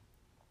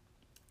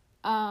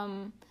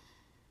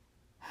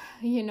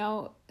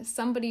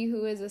 somebody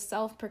who is a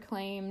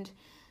self-proclaimed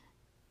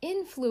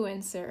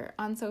influencer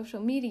on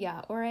social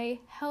media or a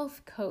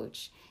health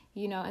coach,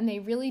 and they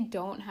really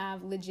don't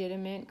have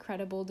legitimate,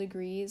 credible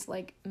degrees,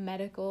 like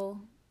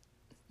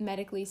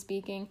medically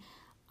speaking,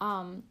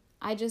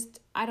 I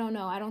don't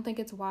know. I don't think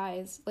it's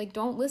wise. Like,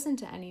 don't listen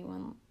to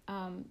anyone.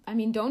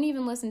 Don't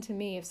even listen to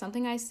me. If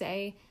something I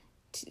say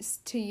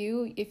to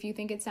you, if you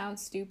think it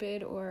sounds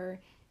stupid or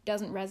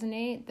doesn't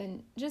resonate,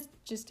 then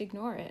just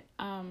ignore it.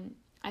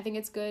 I think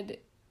it's good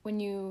when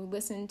you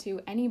listen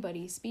to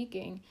anybody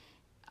speaking.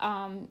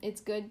 It's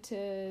good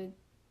to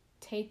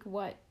take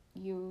what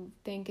you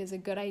think is a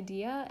good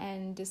idea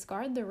and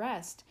discard the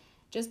rest.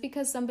 Just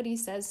because somebody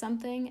says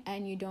something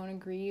and you don't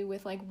agree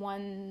with like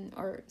one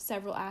or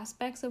several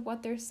aspects of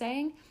what they're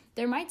saying,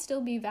 there might still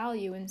be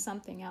value in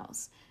something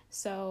else.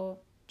 So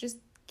just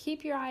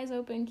keep your eyes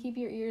open, keep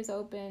your ears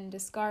open,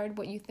 discard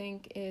what you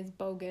think is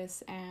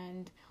bogus,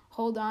 and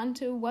hold on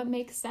to what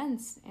makes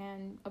sense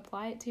and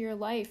apply it to your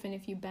life. And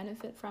if you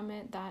benefit from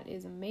it, that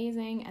is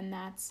amazing, and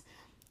that's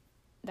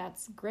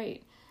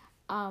great.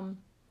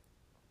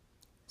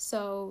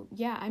 So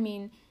yeah,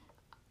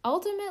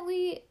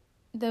 ultimately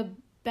the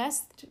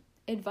best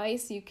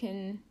advice you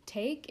can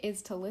take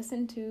is to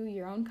listen to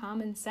your own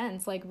common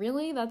sense. Like,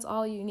 really, that's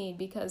all you need,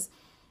 because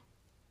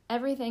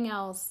everything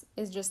else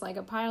is just like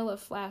a pile of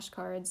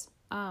flashcards,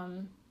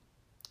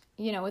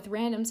 with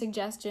random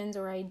suggestions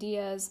or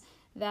ideas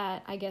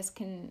that I guess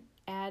can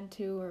add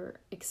to or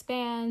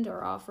expand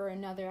or offer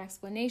another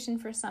explanation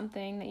for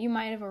something that you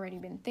might have already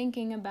been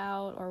thinking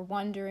about or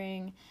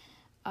wondering.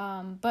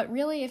 But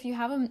really, if you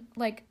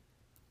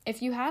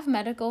have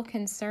medical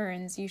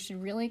concerns, you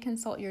should really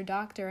consult your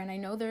doctor. And I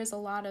know there's a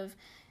lot of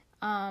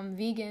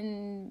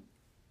vegan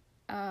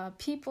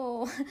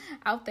people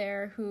out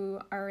there who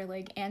are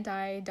like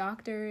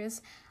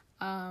anti-doctors.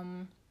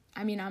 I'm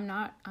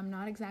not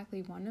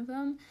exactly one of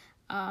them.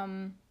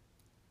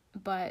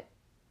 But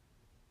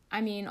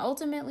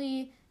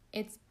ultimately,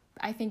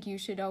 I think you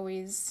should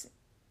always,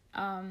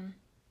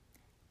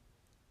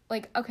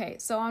 okay,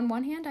 so on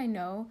one hand, I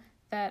know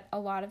that a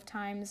lot of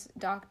times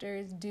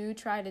doctors do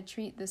try to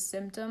treat the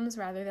symptoms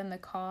rather than the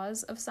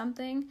cause of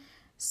something.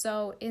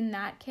 So in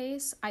that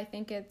case, I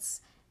think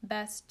it's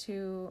best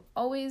to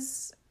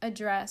always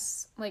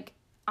address,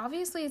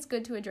 obviously it's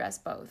good to address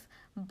both,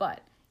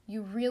 but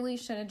you really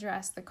should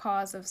address the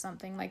cause of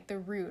something, like the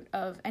root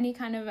of any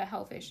kind of a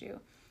health issue.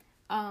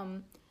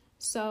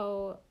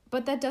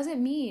 But that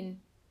doesn't mean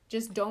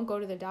just don't go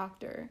to the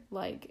doctor.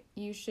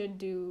 You should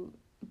do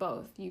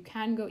both. You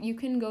can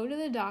go to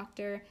the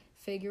doctor,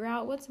 figure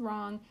out what's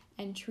wrong,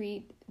 and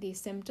treat the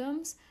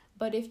symptoms.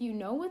 But if you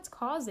know what's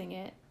causing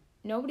it,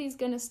 nobody's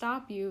going to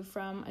stop you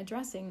from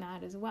addressing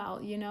that as well.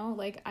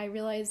 Like, I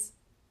realize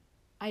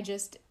I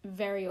just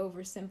very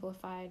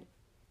oversimplified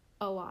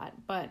a lot,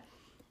 but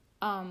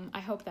I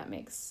hope that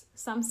makes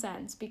some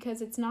sense,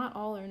 because it's not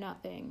all or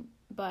nothing,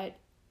 but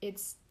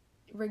it's,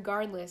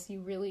 regardless,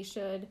 you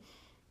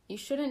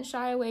shouldn't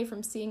shy away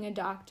from seeing a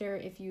doctor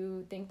if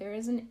you think there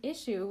is an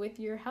issue with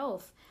your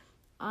health.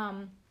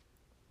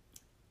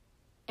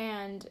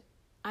 And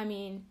I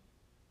mean,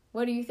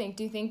 what do you think?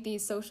 Do you think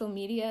these social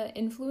media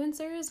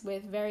influencers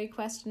with very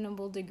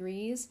questionable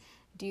degrees,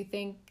 do you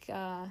think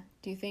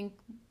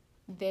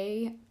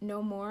they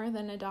know more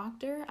than a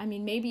doctor? I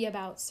mean, maybe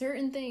about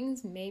certain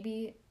things,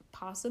 maybe,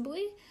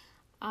 possibly,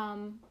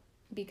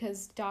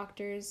 because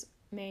doctors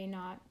may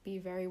not be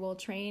very well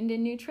trained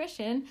in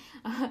nutrition.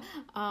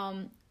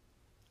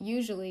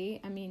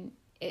 Usually, I mean,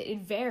 it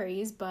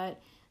varies,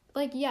 but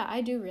like, yeah,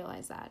 I do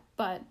realize that.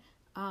 But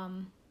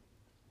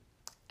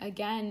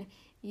again,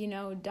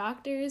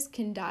 doctors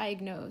can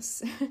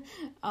diagnose.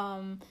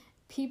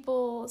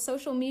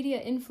 Social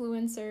media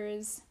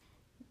influencers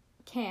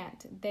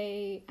can't.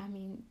 They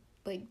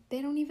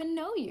don't even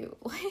know you.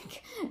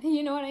 Like,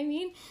 you know what I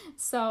mean?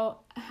 So,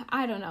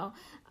 I don't know.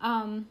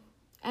 And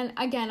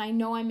again, I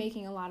know I'm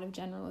making a lot of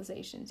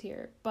generalizations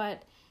here,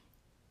 but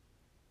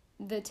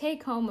the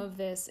take home of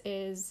this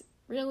is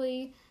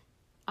really,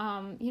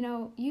 you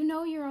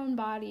know your own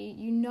body,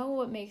 you know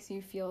what makes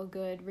you feel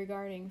good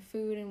regarding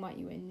food and what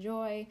you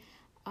enjoy,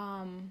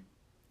 and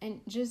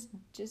just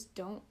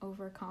don't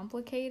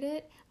overcomplicate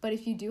it. But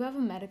if you do have a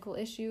medical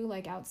issue,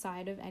 like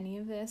outside of any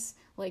of this,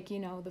 like,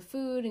 the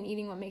food and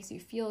eating what makes you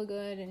feel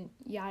good and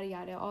yada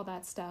yada, all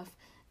that stuff,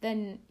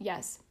 then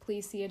yes,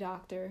 please see a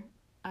doctor.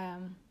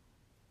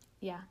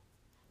 Yeah,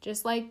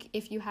 just like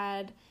if you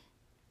had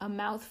a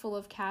mouthful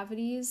of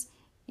cavities,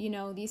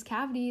 these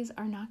cavities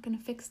are not going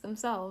to fix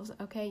themselves,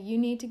 okay? You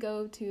need to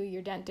go to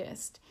your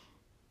dentist.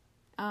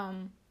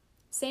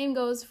 Same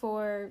goes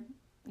for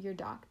your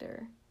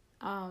doctor.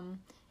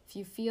 If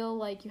you feel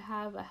like you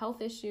have a health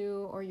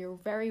issue, or you're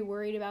very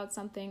worried about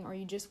something, or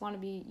you just want to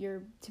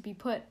be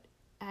put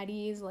at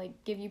ease,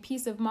 like give you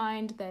peace of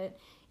mind that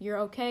you're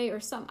okay, or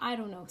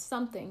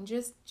something,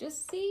 just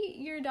see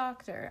your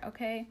doctor,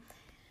 okay?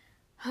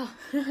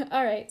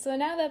 All right, so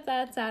now that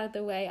that's out of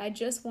the way, I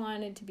just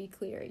wanted to be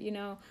clear,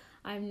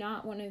 I'm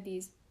not one of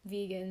these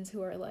vegans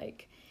who are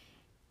like,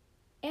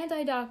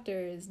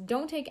 anti-doctors,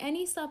 don't take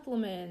any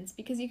supplements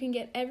because you can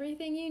get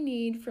everything you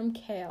need from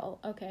kale,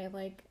 okay?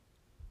 Like,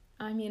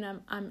 I mean,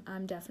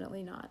 I'm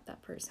definitely not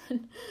that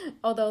person.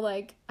 Although,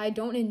 like, I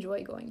don't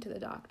enjoy going to the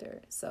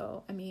doctor,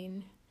 so, I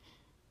mean,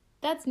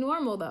 that's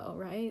normal though,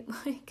 right?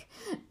 Like,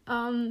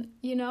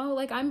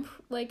 like, I'm,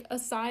 like,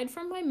 aside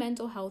from my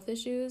mental health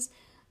issues,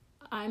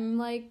 I'm,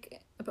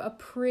 like, a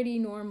pretty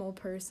normal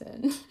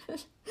person.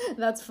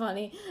 That's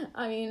funny.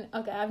 I mean,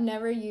 okay, I've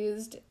never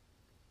used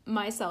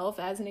myself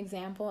as an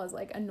example as,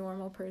 like, a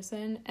normal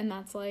person, and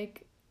that's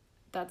like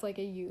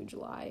a huge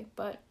lie.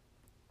 But,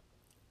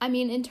 I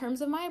mean, in terms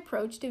of my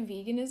approach to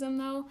veganism,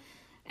 though,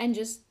 and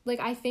just,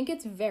 like, I think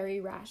it's very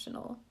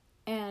rational,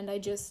 and I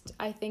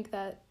think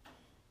that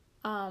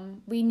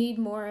we need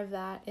more of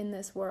that in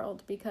this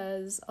world,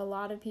 because a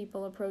lot of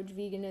people approach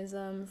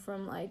veganism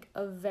from, like,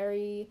 a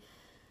very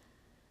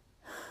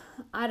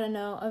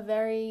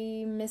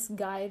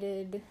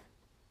misguided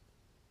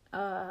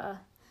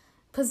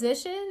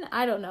position.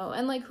 I don't know.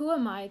 And, like, who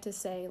am I to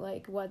say,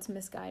 like, what's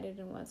misguided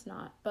and what's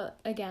not? But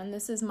again,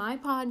 this is my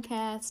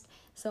podcast,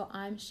 so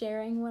I'm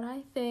sharing what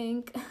I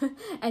think,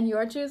 and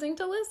you're choosing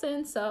to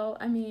listen. So,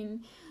 I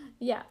mean,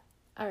 yeah.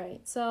 All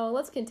right. So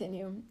let's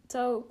continue.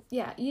 So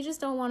yeah, you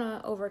just don't want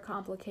to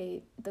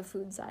overcomplicate the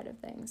food side of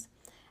things.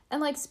 And,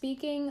 like,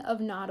 speaking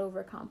of not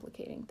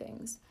overcomplicating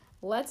things,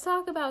 let's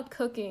talk about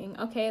cooking,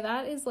 okay?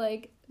 That is,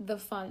 like, the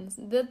fun.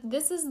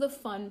 This is the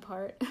fun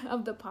part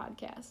of the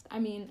podcast. I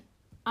mean,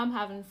 I'm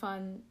having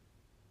fun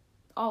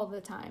all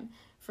the time.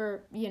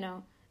 For,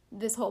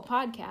 this whole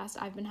podcast,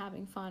 I've been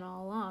having fun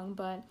all along.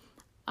 But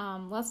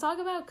let's talk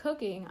about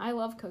cooking. I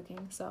love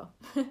cooking, so.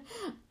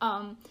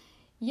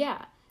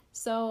 Yeah.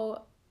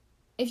 So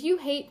if you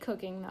hate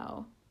cooking,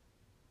 though,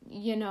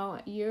 you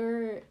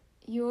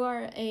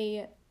are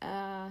a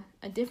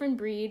different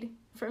breed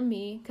from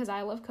me, because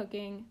I love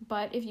cooking.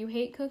 But if you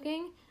hate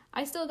cooking,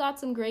 I still got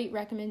some great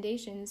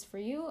recommendations for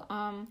you.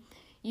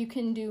 You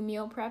can do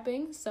meal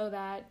prepping so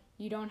that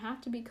you don't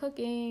have to be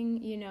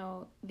cooking,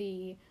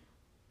 the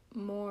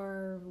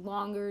more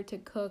longer to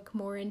cook,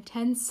 more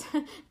intense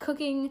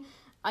cooking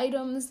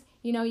items.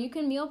 You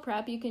can meal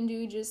prep. You can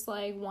do just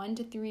like 1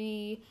 to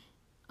 3,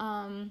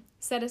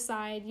 set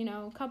aside,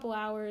 a couple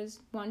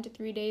hours, 1 to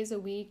 3 days a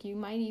week. You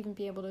might even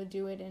be able to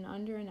do it in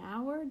under an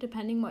hour,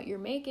 depending what you're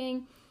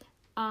making.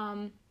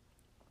 And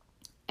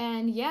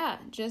yeah,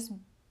 just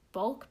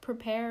bulk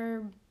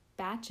prepare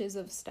batches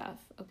of stuff,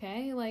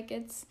 okay? Like,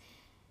 it's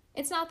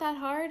not that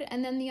hard.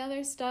 And then the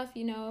other stuff,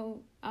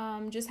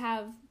 just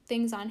have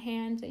things on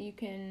hand that you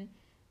can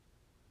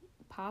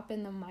pop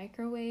in the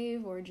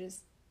microwave or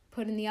just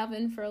put in the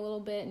oven for a little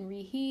bit and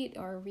reheat,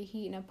 or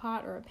reheat in a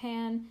pot or a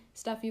pan,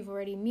 stuff you've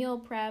already meal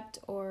prepped,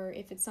 or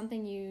if it's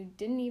something you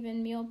didn't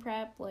even meal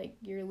prep, like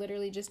you're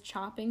literally just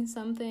chopping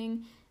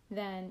something,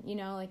 then, you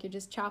know, like you're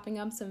just chopping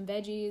up some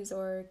veggies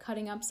or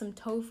cutting up some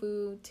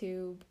tofu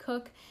to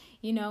cook,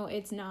 you know,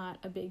 it's not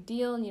a big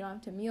deal and you don't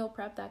have to meal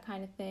prep, that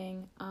kind of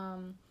thing.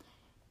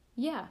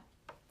 Yeah.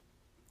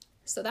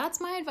 So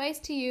that's my advice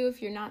to you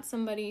if you're not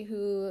somebody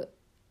who,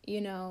 you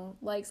know,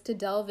 likes to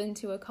delve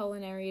into a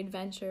culinary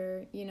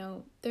adventure. You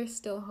know, there's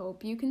still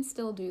hope. You can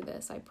still do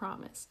this, I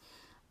promise.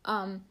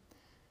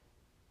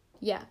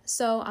 Yeah,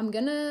 so I'm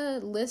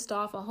gonna list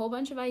off a whole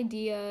bunch of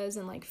ideas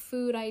and like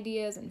food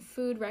ideas and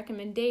food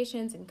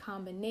recommendations and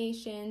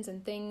combinations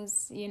and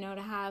things, you know,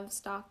 to have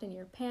stocked in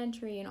your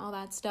pantry and all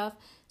that stuff.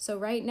 So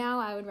right now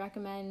I would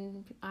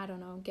recommend, I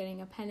don't know,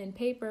 getting a pen and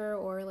paper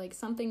or like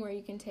something where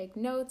you can take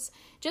notes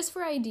just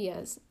for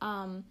ideas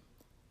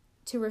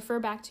to refer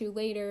back to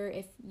later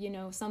if, you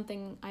know,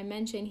 something I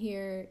mention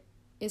here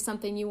is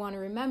something you want to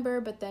remember,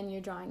 but then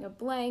you're drawing a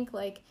blank.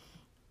 Like,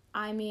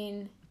 I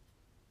mean,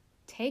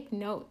 take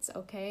notes,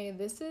 okay?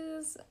 This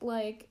is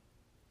like,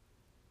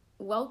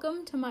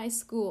 welcome to my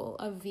school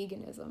of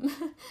veganism.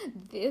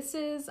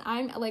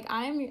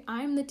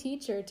 I'm the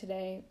teacher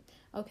today,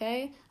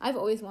 okay? I've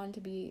always wanted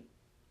to be,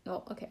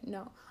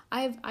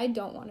 I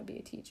don't want to be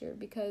a teacher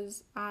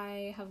because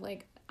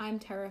I'm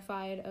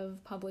terrified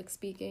of public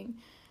speaking,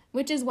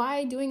 which is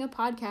why doing a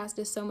podcast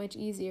is so much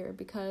easier,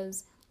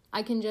 because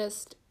I can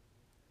just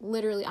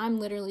I'm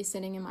literally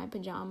sitting in my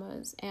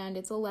pajamas and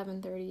it's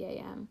 11:30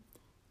 a.m.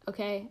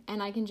 Okay,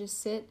 and I can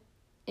just sit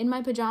in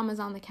my pajamas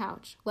on the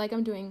couch like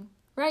I'm doing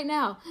right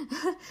now.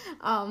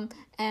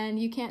 And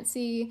you can't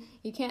see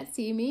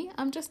me.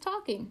 I'm just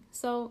talking.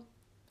 So,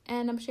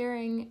 and I'm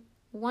sharing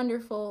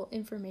wonderful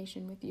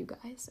information with you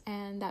guys,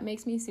 and that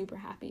makes me super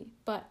happy.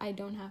 But I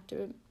don't have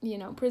to, you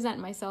know, present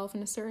myself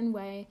in a certain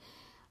way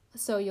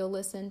so you'll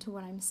listen to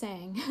what I'm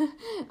saying.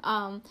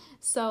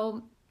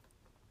 So,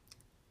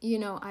 you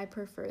know, I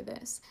prefer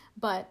this.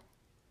 But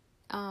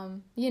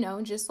you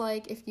know, just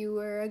like if you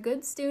were a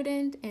good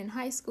student in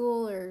high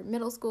school or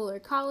middle school or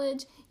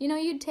college, you know,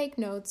 you'd take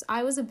notes.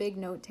 I was a big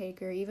note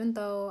taker, even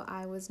though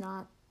I was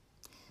not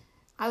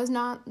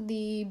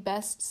the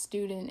best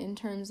student in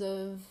terms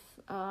of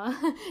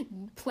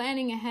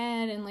planning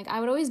ahead, and like I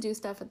would always do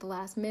stuff at the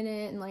last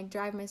minute and like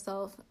drive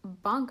myself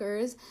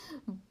bonkers,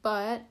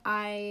 but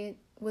I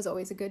was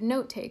always a good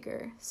note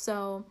taker.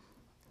 So,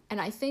 and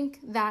I think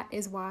that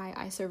is why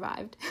I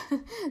survived.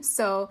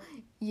 So,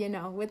 you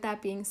know, with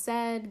that being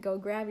said, go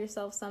grab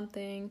yourself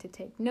something to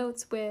take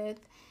notes with,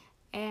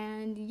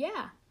 and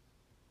yeah,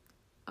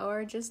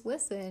 or just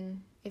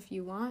listen if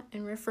you want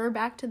and refer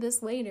back to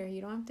this later.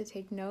 You don't have to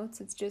take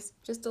notes. It's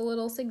just a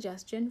little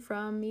suggestion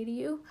from me to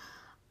you.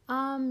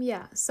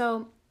 Yeah,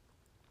 so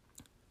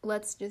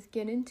let's just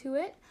get into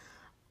it.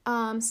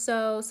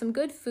 So some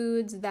good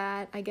foods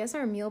that I guess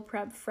are meal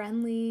prep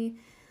friendly.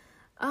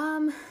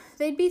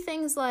 They'd be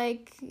things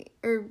like,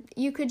 or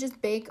you could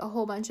just bake a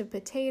whole bunch of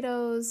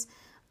potatoes.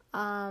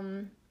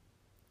 I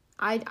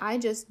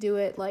just do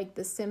it like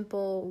the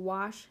simple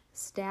wash,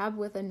 stab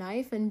with a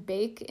knife, and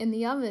bake in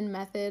the oven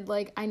method.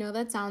 Like, I know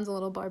that sounds a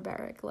little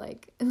barbaric,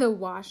 like the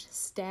wash,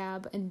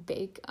 stab, and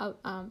bake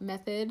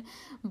method,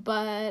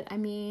 but I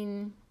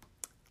mean,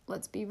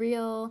 let's be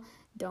real.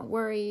 Don't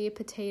worry,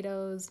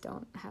 potatoes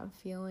don't have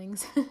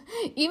feelings.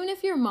 Even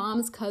if your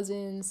mom's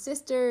cousins,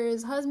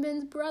 sisters,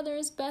 husbands,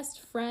 brothers, best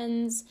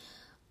friends,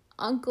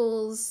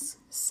 uncle's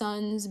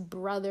son's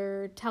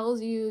brother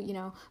tells you, you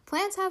know,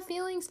 plants have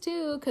feelings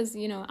too, because,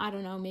 you know, I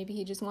don't know, maybe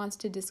he just wants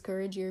to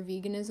discourage your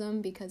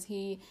veganism because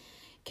he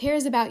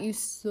cares about you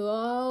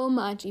so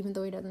much, even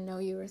though he doesn't know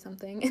you or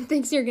something, and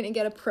thinks you're going to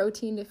get a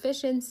protein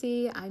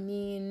deficiency. I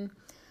mean,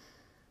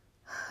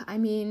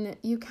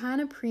 you can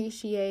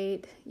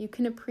appreciate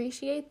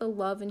the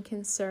love and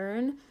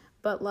concern,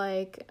 but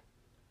like,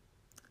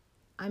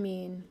 I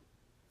mean,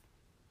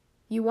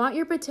 you want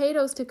your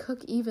potatoes to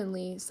cook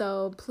evenly,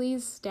 so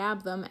please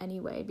stab them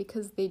anyway,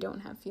 because they don't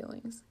have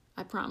feelings.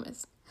 I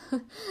promise.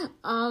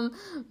 Man,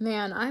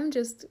 I'm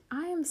just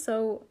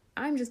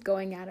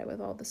going at it with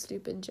all the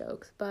stupid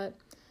jokes, but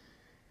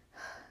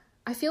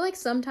I feel like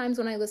sometimes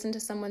when I listen to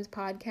someone's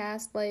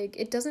podcast, like,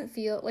 it doesn't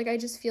feel like, I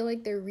just feel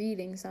like they're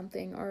reading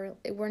something, or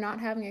we're not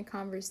having a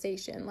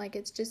conversation. Like,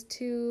 it's just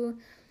too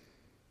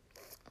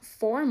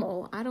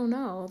formal. I don't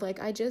know. Like,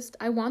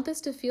 I want this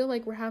to feel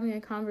like we're having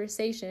a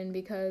conversation,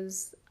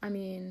 because, I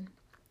mean,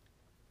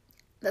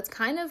 that's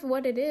kind of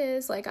what it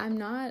is. Like, I'm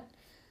not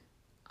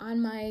on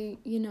my,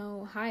 you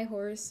know, high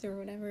horse or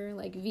whatever,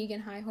 like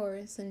vegan high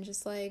horse, and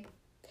just like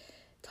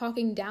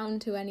talking down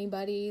to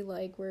anybody.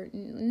 Like, we're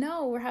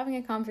having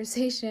a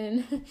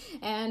conversation.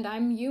 And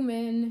I'm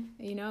human,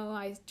 you know,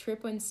 I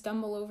trip and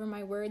stumble over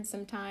my words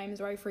sometimes,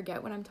 or I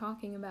forget what I'm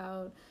talking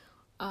about,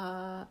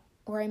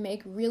 or I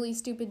make really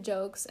stupid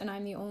jokes and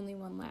I'm the only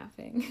one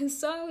laughing.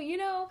 So, you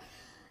know,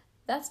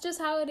 that's just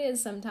how it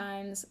is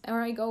sometimes.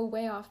 Or I go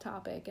way off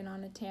topic and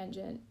on a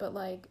tangent. But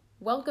like,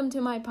 welcome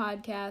to my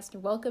podcast.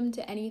 Welcome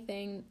to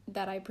anything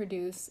that I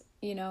produce.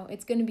 You know,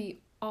 it's going to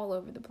be all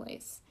over the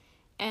place.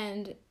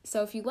 And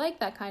so if you like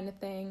that kind of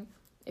thing,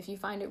 if you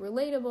find it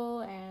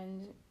relatable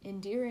and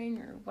endearing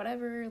or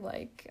whatever,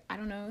 like, I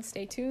don't know,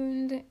 stay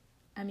tuned.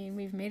 I mean,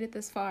 we've made it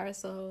this far,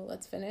 so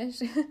let's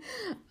finish.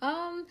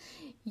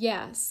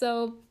 Yeah,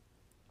 so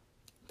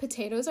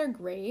potatoes are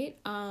great.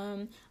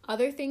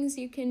 Other things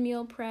you can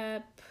meal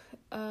prep,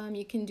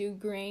 you can do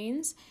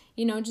grains,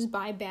 you know, just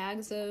buy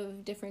bags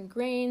of different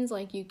grains.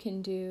 Like you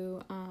can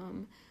do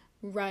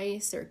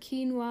rice or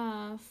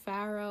quinoa,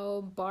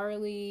 farro,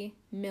 barley,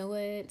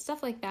 millet,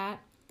 stuff like that.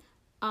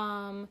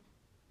 I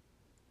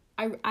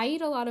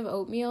eat a lot of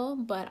oatmeal,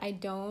 but I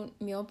don't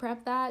meal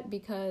prep that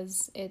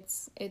because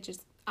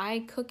I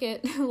cook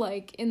it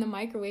like in the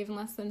microwave in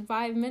less than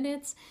 5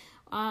 minutes.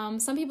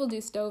 Some people do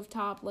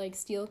stovetop, like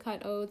steel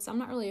cut oats. I'm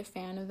not really a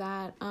fan of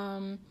that.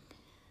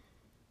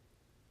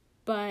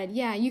 But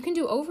yeah, you can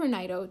do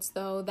overnight oats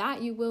though.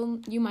 That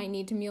you might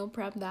need to meal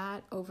prep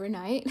that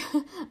overnight,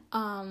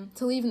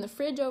 to leave in the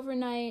fridge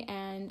overnight.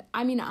 And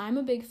I mean, I'm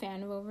a big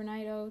fan of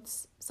overnight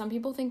oats. Some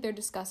people think they're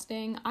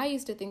disgusting. I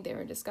used to think they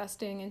were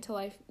disgusting until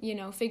I,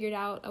 figured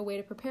out a way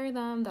to prepare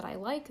them that I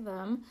like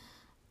them.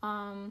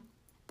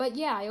 But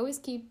yeah, I always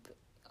keep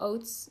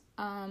oats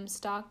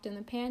stocked in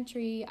the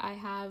pantry. I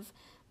have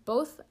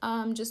both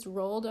just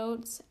rolled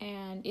oats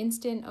and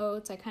instant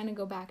oats. I kind of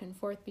go back and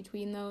forth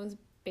between those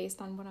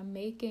based on what I'm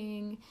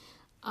making.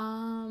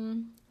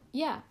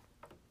 Yeah.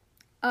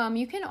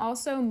 You can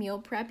also meal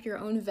prep your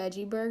own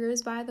veggie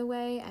burgers, by the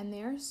way, and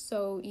they're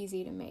so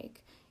easy to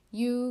make.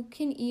 You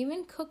can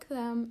even cook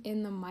them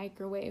in the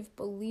microwave,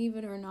 believe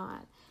it or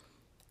not.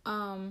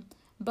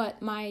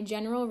 But my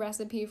general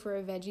recipe for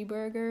a veggie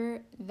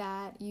burger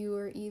that you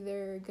are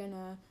either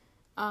gonna,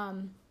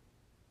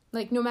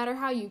 no matter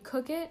how you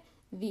cook it,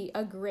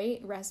 a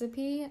great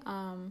recipe,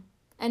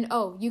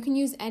 you can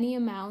use any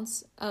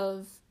amounts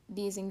of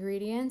these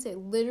ingredients. It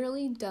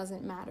literally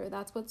doesn't matter.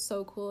 That's what's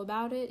so cool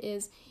about it,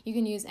 is you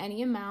can use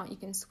any amount, you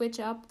can switch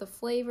up the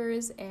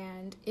flavors,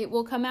 and it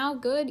will come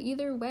out good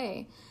either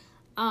way.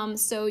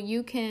 So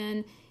you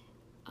can,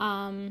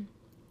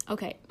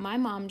 okay, my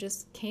mom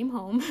just came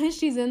home.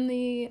 She's in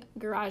the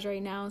garage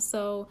right now.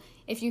 So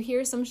if you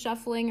hear some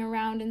shuffling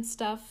around and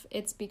stuff,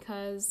 it's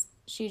because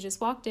she just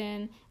walked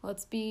in.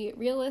 Let's be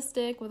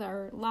realistic with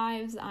our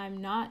lives. I'm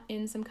not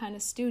in some kind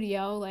of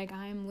studio. Like,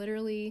 I'm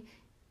literally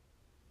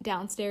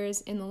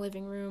downstairs in the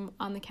living room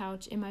on the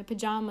couch in my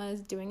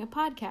pajamas doing a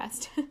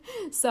podcast.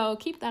 So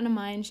keep that in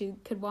mind. She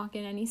could walk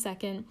in any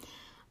second.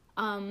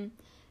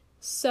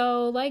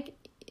 So like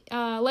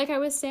I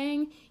was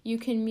saying, you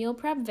can meal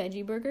prep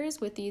veggie burgers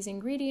with these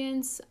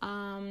ingredients.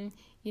 I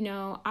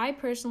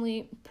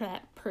personally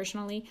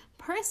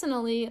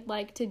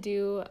like to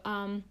do,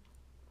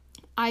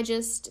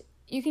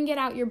 you can get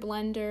out your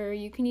blender.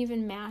 You can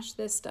even mash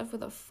this stuff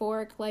with a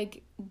fork.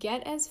 Like,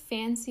 get as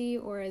fancy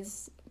or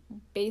as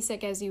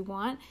basic as you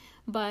want,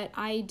 but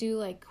I do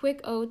like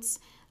quick oats.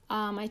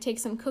 I take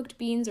some cooked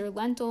beans or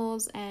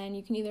lentils, and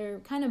you can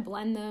either kind of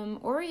blend them,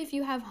 or if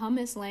you have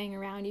hummus laying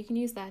around, you can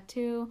use that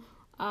too.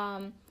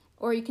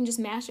 Or you can just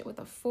mash it with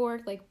a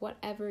fork, like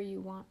whatever you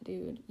want,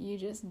 dude. You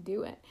just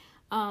do it.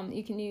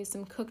 You can use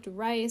some cooked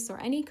rice or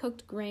any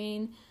cooked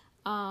grain.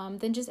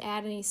 Then just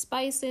add any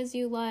spices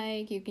you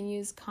like. You can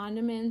use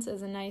condiments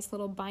as a nice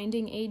little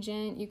binding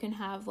agent. You can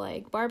have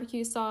like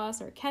barbecue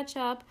sauce or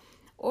ketchup.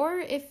 Or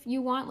if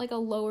you want like a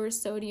lower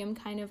sodium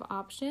kind of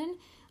option,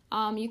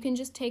 you can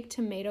just take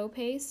tomato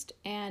paste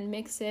and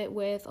mix it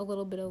with a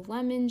little bit of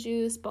lemon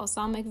juice,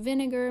 balsamic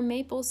vinegar,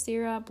 maple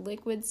syrup,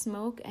 liquid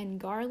smoke, and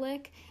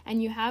garlic,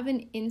 and you have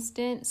an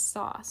instant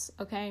sauce,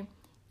 okay?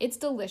 It's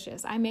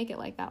delicious. I make it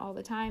like that all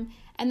the time.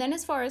 And then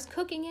as far as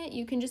cooking it,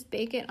 you can just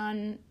bake it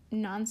on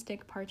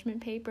nonstick parchment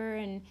paper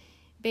and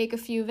bake a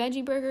few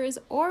veggie burgers.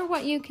 Or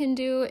what you can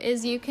do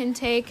is you can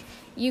take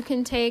your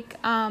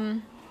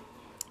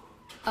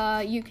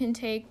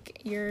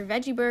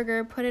veggie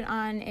burger, put it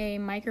on a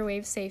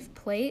microwave safe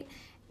plate,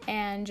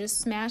 and just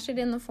smash it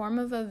in the form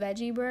of a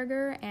veggie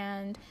burger,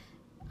 and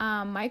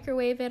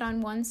microwave it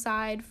on one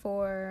side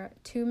for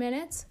 2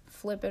 minutes,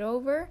 flip it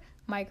over,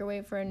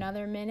 microwave for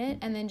another minute,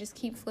 and then just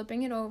keep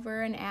flipping it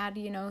over and add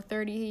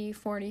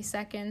 30-40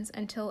 seconds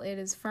until it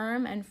is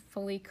firm and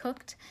fully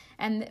cooked.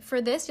 And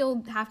for this,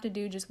 you'll have to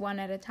do just one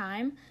at a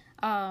time,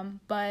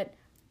 but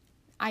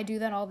I do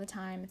that all the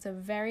time. It's a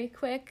very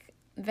quick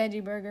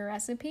veggie burger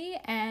recipe,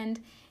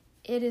 and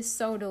it is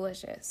so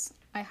delicious.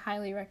 I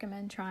highly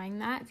recommend trying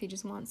that if you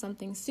just want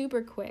something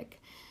super quick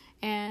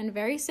and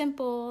very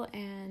simple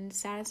and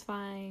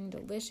satisfying,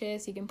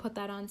 delicious. You can put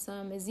that on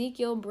some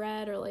Ezekiel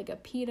bread or like a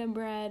pita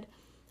bread,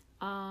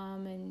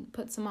 and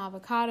put some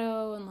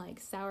avocado and like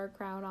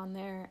sauerkraut on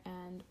there,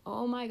 and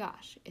oh my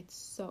gosh, it's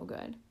so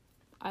good.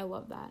 I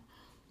love that.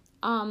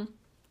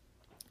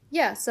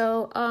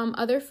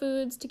 Other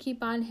foods to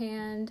keep on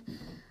hand.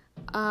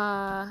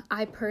 I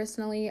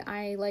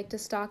like to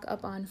stock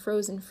up on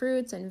frozen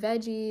fruits and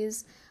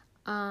veggies.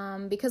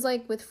 Because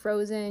like with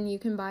frozen, you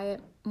can buy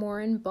it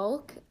more in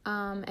bulk,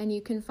 and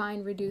you can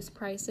find reduced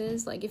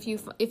prices like if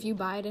you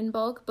buy it in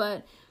bulk.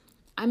 But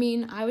I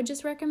mean, I would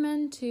just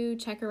recommend to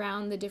check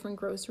around the different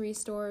grocery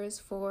stores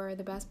for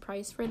the best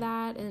price for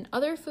that. And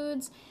other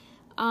foods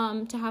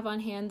to have on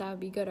hand that would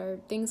be good are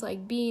things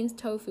like beans,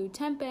 tofu,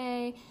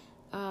 tempeh,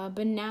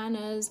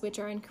 bananas, which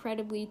are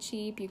incredibly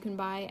cheap. You can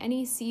buy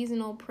any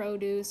seasonal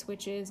produce,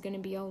 which is going to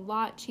be a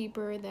lot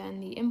cheaper than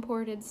the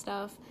imported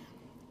stuff.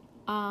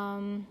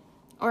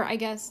 Or I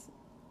guess,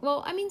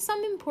 well, I mean,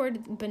 some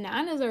imported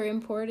bananas are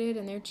imported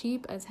and they're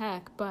cheap as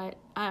heck, but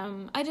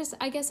I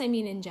guess I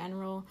mean in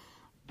general,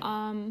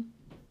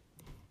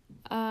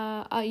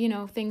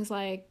 things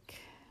like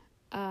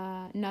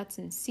nuts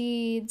and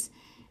seeds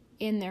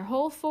in their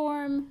whole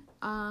form,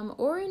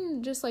 or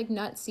in just like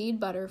nut or seed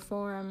butter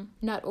form.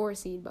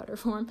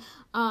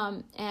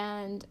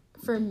 And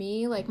for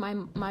me, like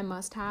my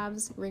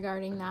must-haves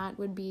regarding that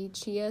would be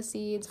chia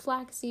seeds,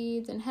 flax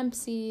seeds, and hemp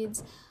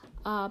seeds,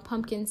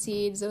 pumpkin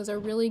seeds. Those are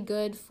really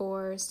good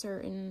for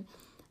certain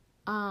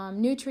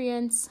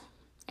nutrients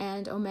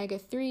and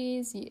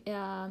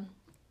omega-3s.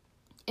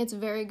 It's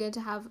very good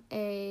to have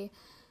the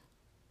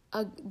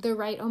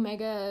right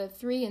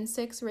omega-3 and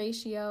 6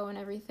 ratio and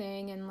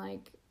everything. And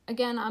like,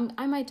 again,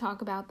 I might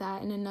talk about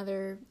that in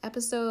another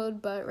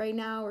episode, but right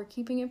now we're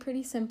keeping it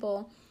pretty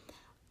simple.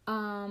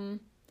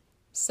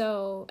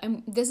 So,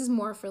 and this is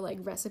more for like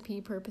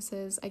recipe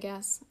purposes, I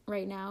guess,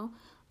 right now.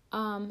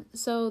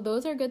 So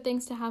those are good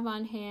things to have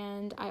on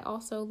hand. I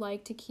also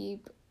like to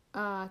keep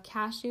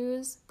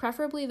cashews,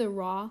 preferably the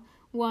raw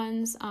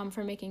ones,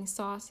 for making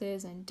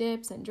sauces and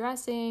dips and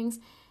dressings.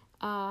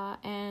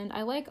 And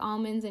I like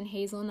almonds and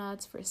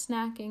hazelnuts for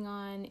snacking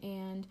on.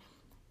 And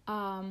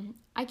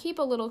I keep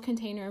a little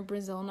container of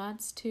Brazil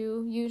nuts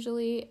too,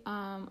 usually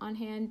on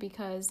hand,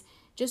 because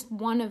just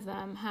one of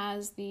them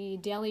has the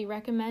daily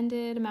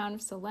recommended amount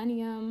of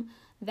selenium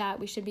that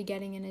we should be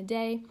getting in a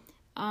day.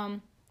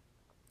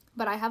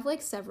 But I have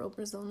like several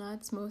Brazil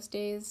nuts most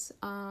days,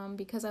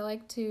 because I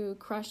like to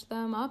crush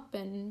them up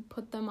and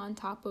put them on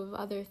top of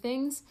other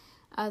things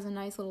as a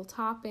nice little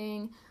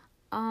topping.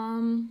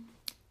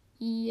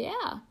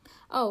 Yeah.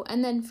 Oh,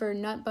 and then for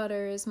nut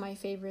butters, my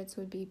favorites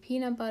would be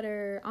peanut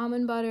butter,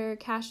 almond butter,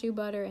 cashew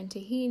butter, and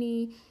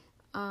tahini.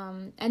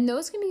 And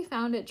those can be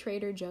found at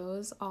Trader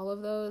Joe's, all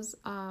of those,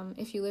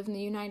 if you live in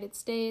the United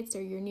States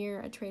or you're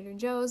near a Trader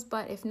Joe's.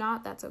 But if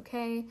not, that's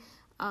okay.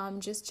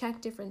 Just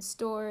check different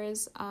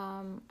stores.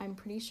 I'm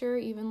pretty sure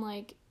even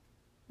like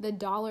the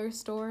dollar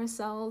store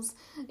sells,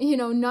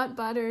 nut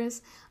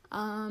butters.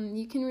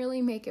 You can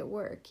really make it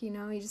work, you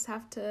just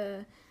have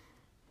to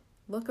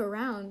look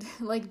around.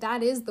 Like,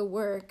 that is the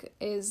work,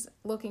 is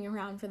looking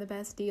around for the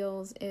best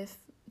deals, if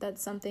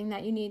that's something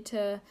that you need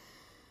to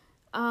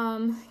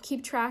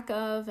keep track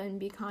of and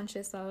be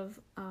conscious of,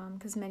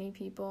 because many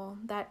people,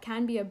 that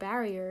can be a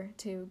barrier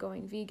to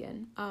going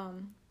vegan,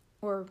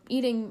 or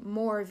eating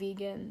more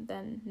vegan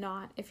than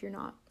not if you're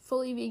not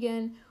fully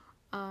vegan,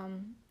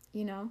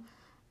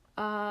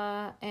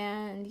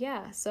 and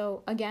yeah,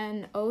 so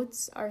again,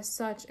 oats are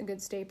such a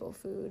good staple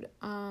food,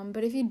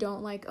 but if you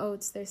don't like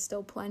oats, there's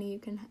still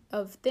plenty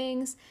of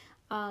things,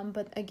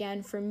 but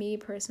again, for me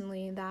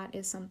personally, that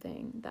is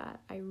something that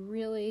I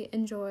really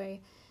enjoy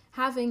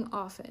having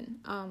often,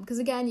 because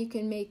again, you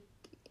can make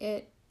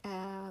it,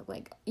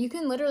 you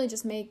can literally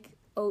just make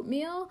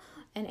oatmeal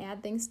and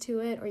add things to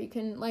it, or you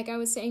can, like I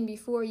was saying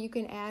before, you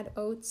can add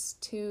oats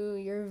to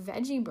your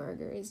veggie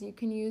burgers. You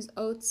can use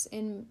oats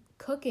in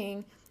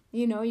cooking.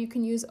 You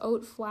can use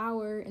oat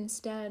flour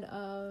instead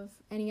of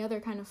any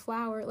other kind of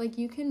flour. Like,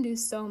 you can do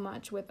so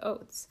much with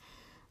oats.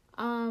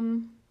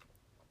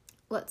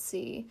 Let's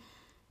see.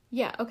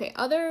 Yeah, okay,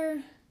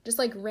 other just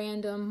like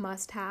random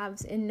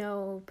must-haves in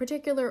no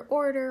particular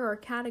order or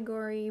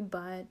category,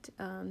 but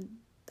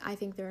I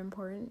think they're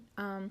important.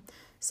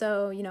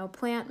 So,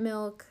 plant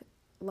milk,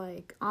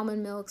 like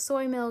almond milk,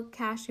 soy milk,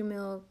 cashew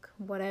milk,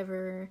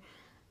 whatever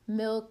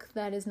milk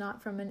that is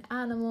not from an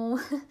animal.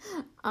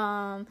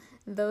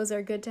 Those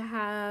are good to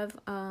have.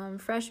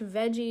 Fresh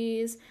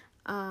veggies.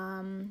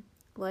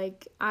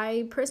 Like,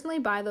 I personally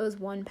buy those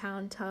 1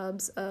 pound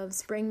tubs of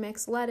spring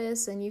mix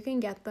lettuce, and you can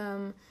get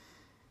them,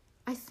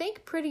 I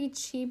think, pretty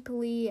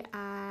cheaply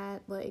at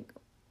like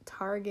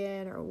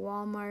Target or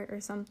Walmart or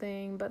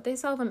something, but they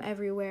sell them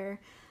everywhere.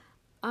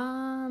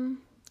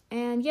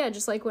 And yeah,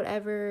 just like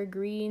whatever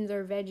greens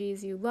or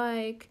veggies you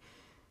like,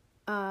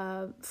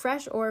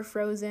 fresh or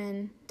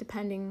frozen,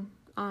 depending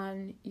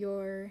on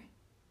your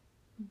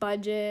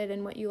budget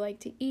and what you like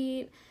to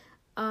eat.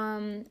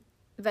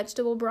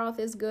 Vegetable broth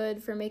is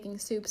good for making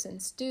soups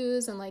and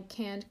stews, and like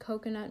canned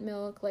coconut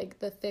milk, like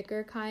the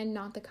thicker kind,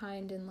 not the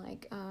kind in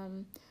like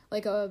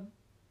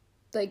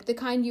the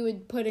kind you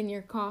would put in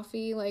your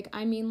coffee. Like,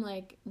 I mean,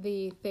 like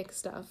the thick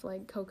stuff,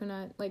 like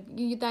coconut, like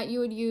that you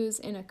would use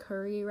in a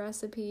curry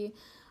recipe,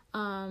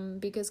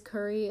 because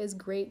curry is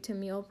great to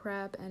meal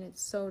prep and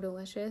it's so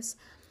delicious.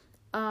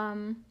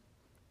 And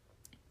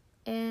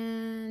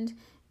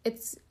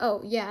it's,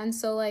 and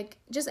so like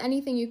just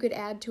anything you could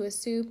add to a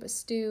soup, a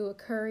stew, a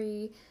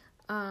curry,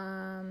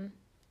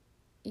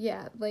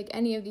 Yeah, like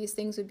any of these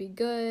things would be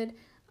good.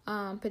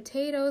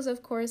 Potatoes,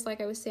 of course,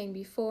 like I was saying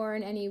before,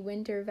 and any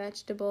winter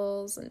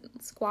vegetables and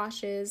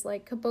squashes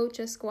like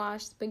kabocha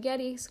squash,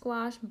 spaghetti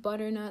squash,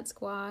 butternut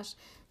squash,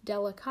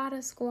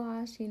 delicata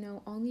squash,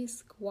 all these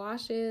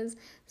squashes,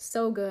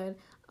 so good.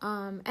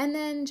 And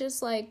then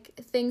just like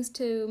things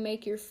to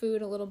make your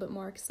food a little bit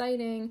more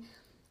exciting,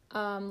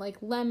 like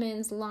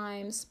lemons,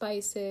 limes,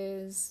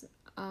 spices,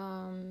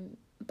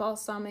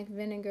 balsamic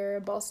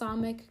vinegar.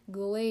 Balsamic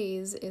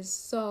glaze is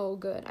so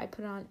good. I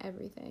put it on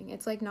everything.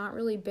 It's like not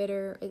really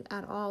bitter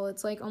at all.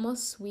 It's like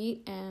almost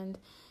sweet, and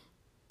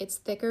it's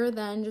thicker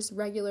than just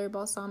regular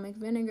balsamic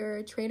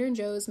vinegar. Trader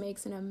Joe's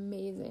makes an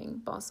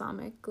amazing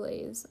balsamic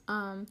glaze.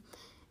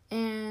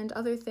 And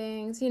other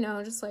things,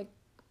 just like,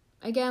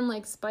 again,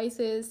 like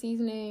spices,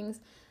 seasonings,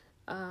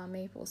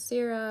 maple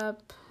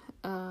syrup,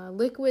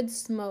 liquid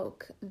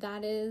smoke.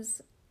 That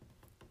is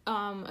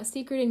a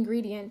secret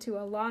ingredient to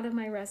a lot of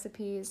my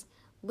recipes.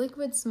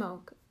 Liquid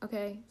smoke,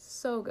 okay?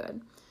 So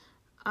good.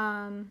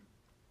 And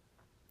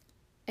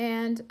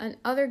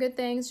other good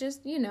things,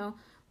 just,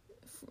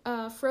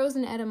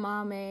 frozen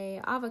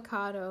edamame,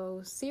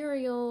 avocado,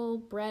 cereal,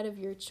 bread of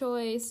your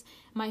choice.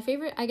 My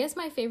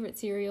favorite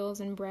cereals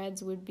and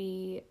breads would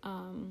be,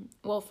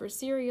 for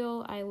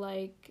cereal, I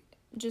like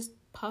just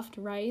puffed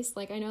rice.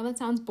 Like, I know that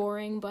sounds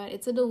boring, but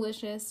it's a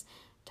delicious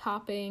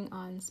topping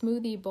on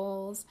smoothie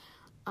bowls.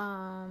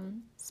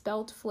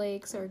 Spelt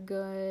flakes are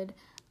good.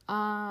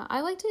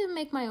 I like to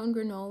make my own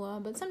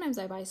granola, but sometimes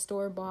I buy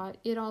store-bought.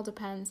 It all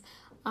depends.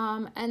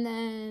 And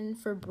then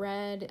for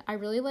bread, I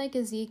really like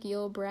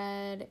Ezekiel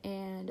bread.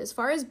 And as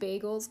far as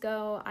bagels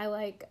go, I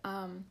like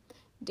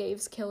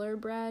Dave's Killer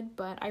Bread.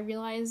 But I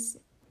realize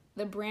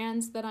the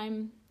brands that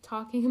I'm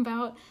talking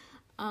about,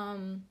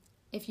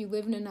 if you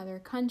live in another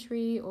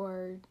country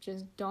or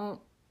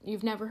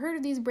you've never heard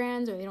of these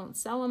brands, or they don't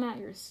sell them at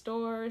your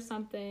store or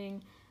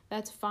something,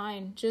 that's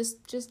fine.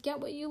 Just get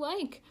what you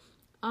like.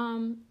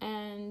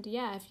 And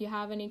yeah, if you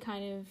have any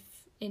kind of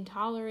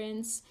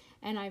intolerance,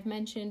 and I've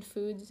mentioned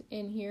foods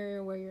in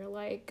here where you're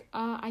like,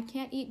 I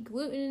can't eat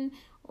gluten,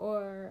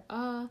 or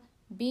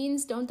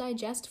beans don't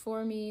digest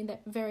for me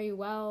that very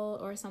well,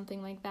 or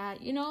something like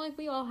that. Like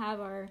we all have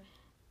our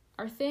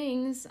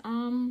things.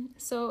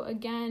 So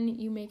again,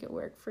 you make it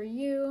work for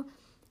you.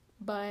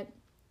 But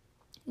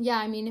yeah,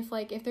 I mean, if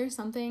there's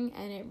something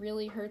and it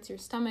really hurts your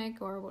stomach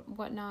or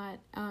whatnot,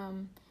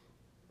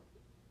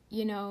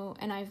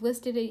 and I've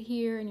listed it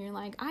here, and you're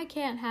like, I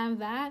can't have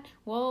that.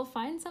 Well,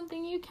 find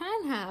something you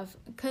can have,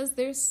 because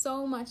there's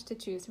so much to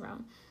choose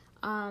from.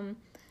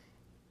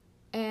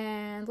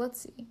 And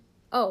let's see.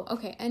 Oh,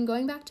 okay. And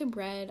going back to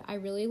bread, I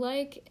really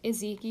like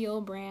Ezekiel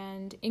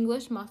brand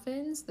English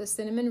muffins. The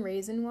cinnamon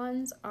raisin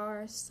ones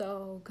are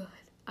so good.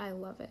 I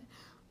love it.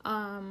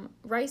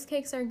 Rice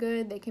cakes are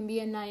good. They can be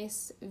a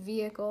nice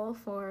vehicle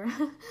for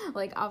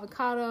like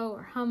avocado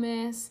or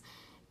hummus.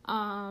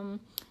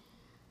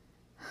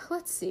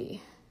 Let's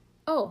see.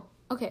 Oh,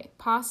 okay.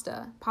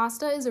 Pasta.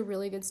 Pasta is a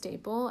really good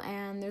staple,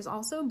 and there's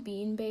also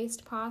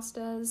bean-based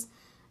pastas,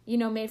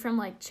 made from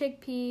like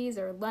chickpeas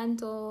or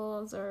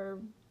lentils or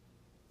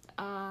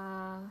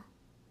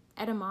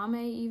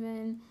edamame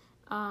even.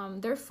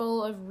 They're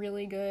full of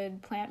really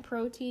good plant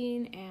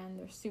protein, and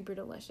they're super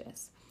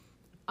delicious.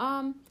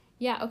 So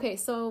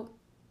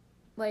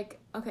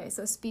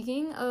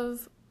speaking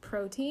of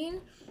protein,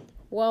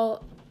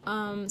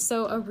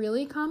 so a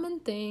really common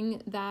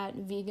thing that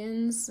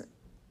vegans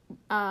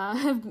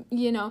have,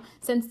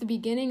 since the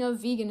beginning of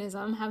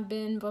veganism, have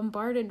been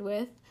bombarded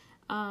with,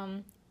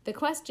 the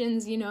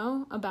questions,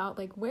 about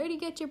like, where do you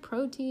get your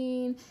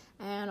protein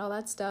and all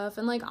that stuff.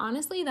 And like,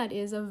 honestly, that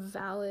is a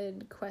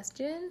valid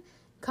question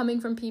coming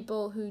from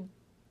people who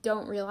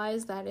don't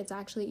realize that it's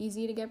actually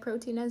easy to get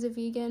protein as a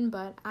vegan.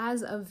 But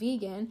as a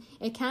vegan,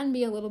 it can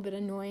be a little bit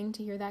annoying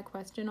to hear that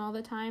question all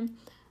the time.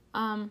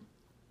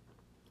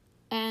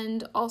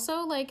 And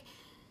also, like,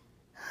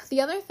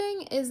 the other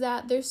thing is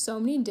that there's so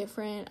many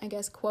different, I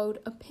guess, quote,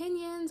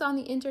 opinions on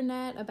the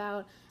internet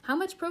about how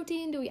much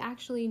protein do we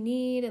actually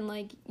need. And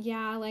like,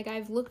 yeah, like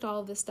I've looked all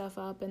of this stuff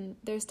up, and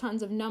there's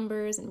tons of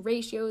numbers and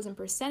ratios and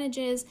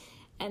percentages,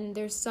 and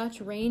there's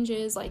such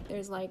ranges. Like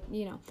there's like,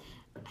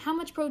 how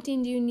much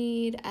protein do you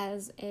need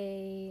as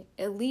a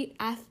elite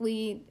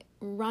athlete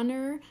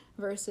runner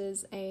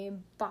versus a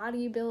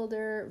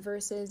bodybuilder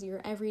versus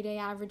your everyday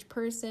average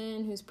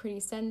person who's pretty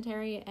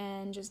sedentary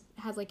and just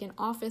has like an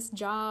office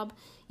job,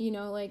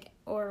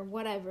 or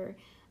whatever.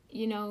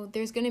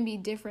 There's going to be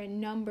different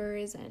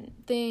numbers and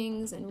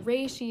things and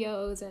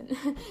ratios, and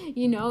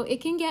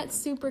it can get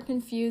super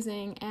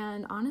confusing,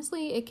 and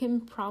honestly it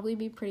can probably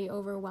be pretty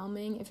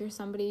overwhelming if you're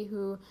somebody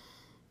who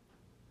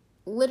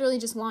literally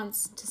just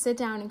wants to sit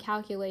down and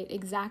calculate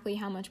exactly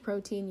how much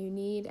protein you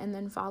need and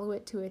then follow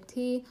it to a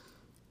T.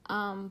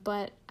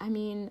 But I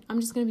mean, I'm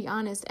just going to be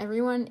honest,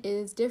 everyone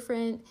is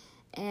different,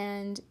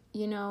 and,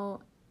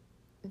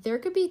 there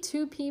could be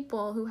two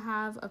people who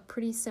have a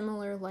pretty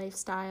similar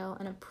lifestyle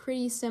and a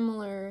pretty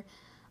similar,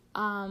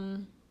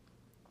 body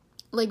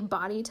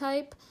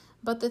type,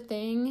 But the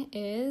thing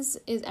is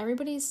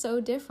everybody's so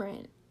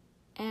different.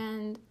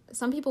 And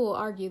some people will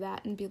argue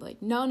that and be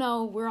like,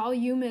 no, we're all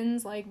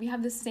humans. Like, we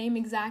have the same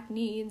exact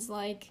needs.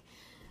 Like,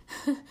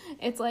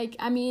 it's like,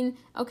 I mean,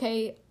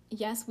 okay,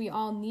 yes, we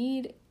all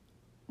need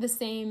the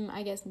same,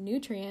 I guess,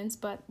 nutrients,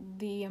 but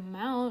the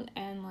amount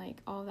and like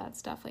all that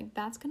stuff, like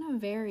that's gonna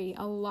vary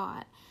a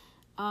lot.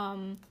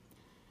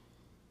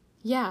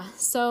 Yeah,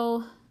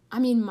 so I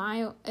mean,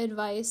 my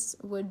advice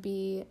would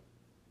be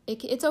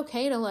it's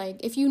okay to,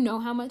 like, if you know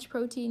how much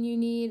protein you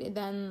need,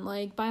 then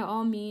like by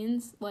all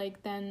means,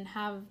 like, then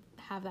have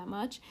that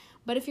much.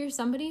 But if you're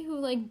somebody who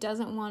like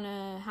doesn't want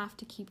to have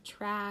to keep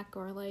track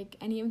or like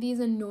any of these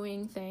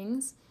annoying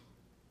things,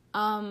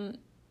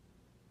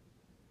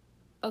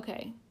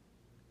 okay,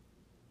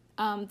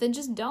 then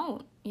just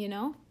don't, you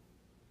know?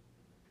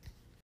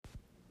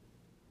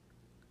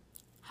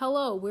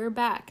 Hello, we're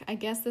back. I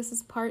guess this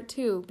is part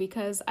 2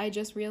 because I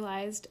just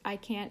realized I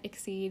can't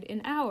exceed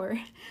an hour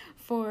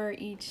for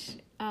each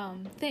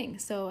thing.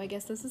 So I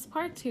guess this is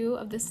part 2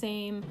 of the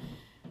same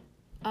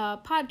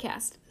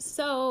podcast.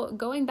 So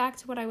going back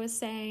to what I was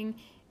saying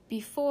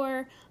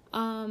before,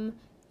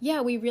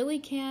 yeah, we really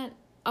can't.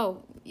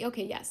 Oh,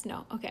 okay, yes,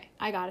 no, okay,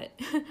 I got it.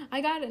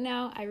 I got it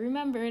now. I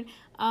remembered.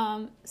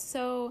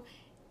 So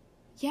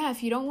yeah,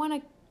 if you don't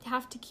want to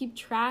have to keep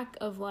track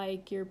of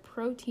like your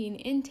protein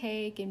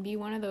intake and be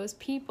one of those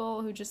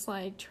people who just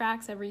like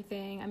tracks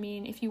everything, I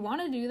mean, if you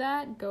want to do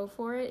that, go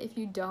for it. If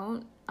you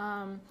don't,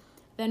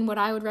 then what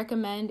I would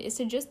recommend is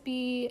to just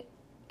be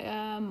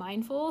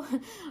mindful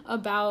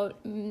about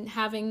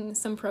having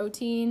some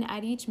protein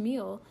at each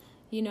meal.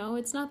 You know,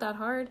 it's not that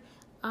hard.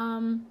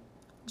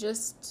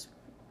 Just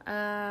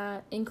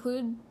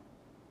include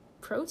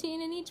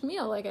protein in each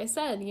meal. Like I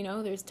said, you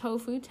know, there's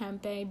tofu,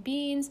 tempeh,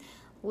 beans,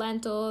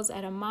 lentils,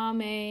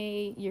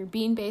 edamame, your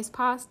bean-based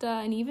pasta,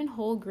 and even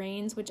whole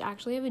grains, which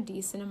actually have a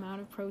decent amount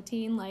of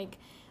protein, like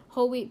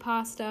whole wheat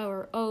pasta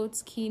or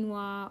oats,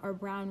 quinoa, or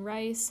brown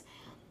rice.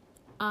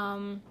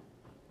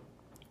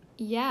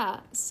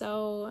 Yeah,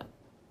 so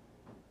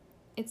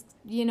it's,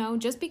 you know,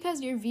 just because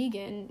you're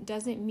vegan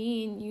doesn't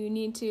mean you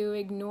need to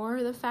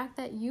ignore the fact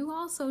that you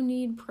also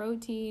need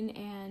protein.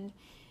 And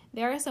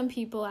there are some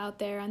people out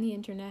there on the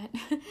internet,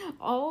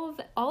 all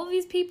of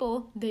these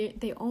people,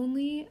 they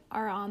only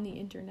are on the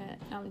internet.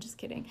 No, I'm just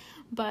kidding.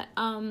 But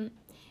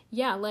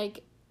yeah,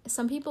 like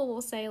some people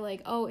will say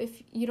like, oh,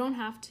 if you don't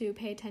have to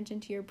pay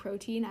attention to your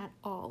protein at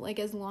all, like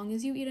as long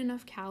as you eat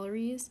enough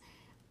calories,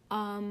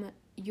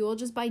 you'll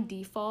just by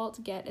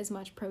default get as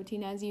much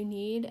protein as you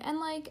need. And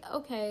like,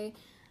 okay,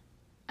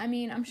 I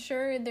mean, I'm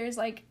sure there's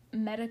like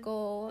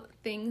medical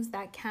things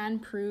that can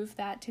prove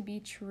that to be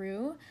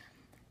true,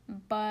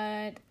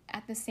 but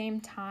at the same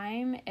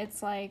time,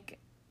 it's like,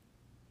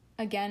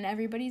 again,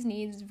 everybody's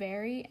needs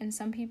vary, and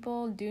some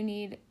people do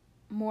need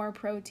more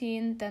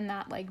protein than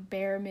that like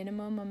bare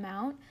minimum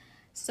amount.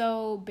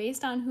 So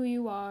based on who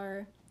you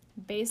are,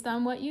 based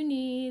on what you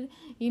need,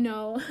 you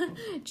know,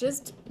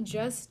 just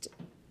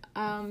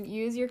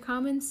use your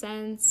common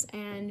sense,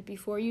 and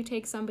before you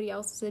take somebody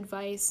else's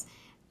advice,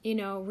 you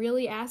know,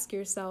 really ask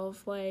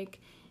yourself,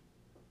 like,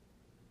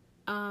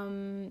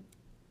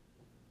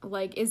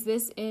 is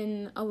this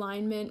in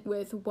alignment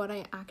with what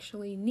I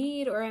actually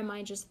need, or am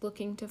I just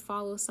looking to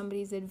follow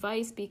somebody's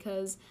advice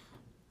because,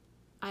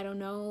 I don't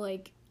know,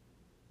 like,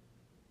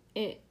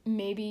 it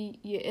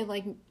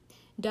like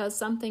does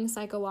something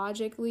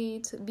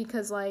psychologically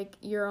because like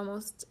you're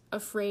almost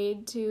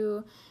afraid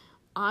to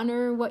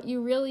honor what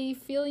you really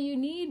feel you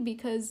need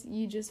because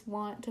you just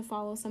want to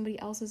follow somebody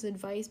else's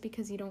advice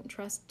because you don't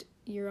trust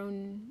your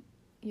own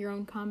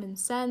common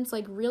sense.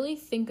 Like, really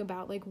think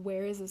about, like,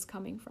 where is this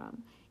coming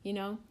from, you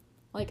know?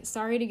 Like,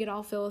 sorry to get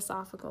all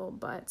philosophical,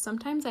 but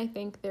sometimes I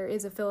think there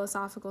is a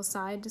philosophical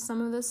side to some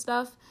of this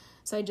stuff.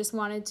 So I just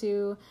wanted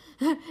to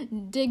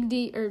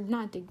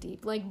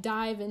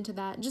dive into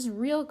that just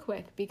real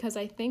quick, because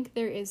I think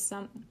there is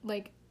some,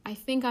 like, I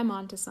think I'm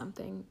onto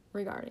something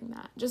regarding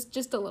that,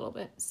 just a little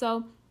bit.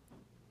 So,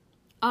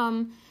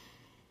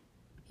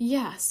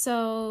 yeah,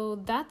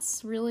 so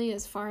that's really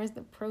as far as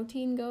the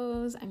protein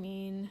goes. I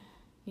mean,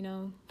 you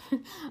know,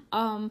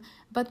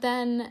 but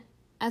then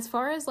as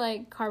far as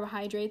like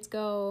carbohydrates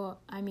go,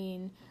 I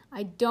mean,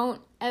 I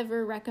don't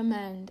ever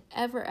recommend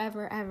a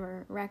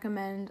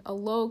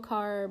low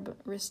carb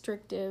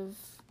restrictive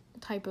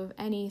type of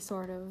any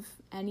sort of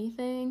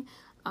anything.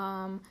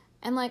 And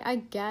like, I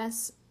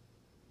guess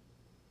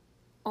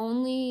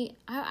only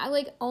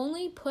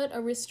put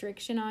a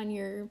restriction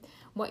on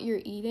what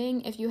you're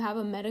eating if you have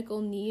a medical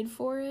need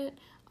for it.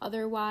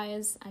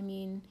 Otherwise, I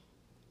mean,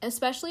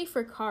 especially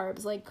for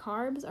carbs, like,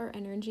 carbs are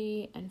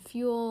energy and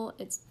fuel.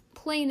 It's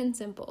plain and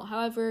simple.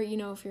 However, you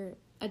know, if you're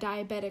a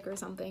diabetic or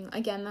something,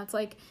 again, that's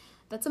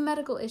a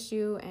medical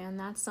issue, and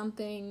that's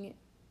something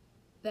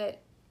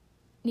that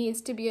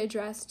needs to be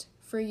addressed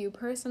for you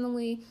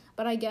personally.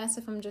 But I guess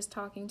if I'm just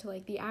talking to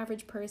like the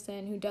average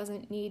person who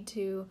doesn't need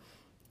to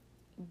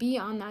be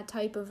on that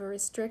type of a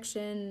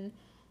restriction,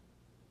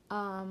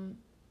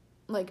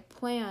 like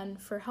plan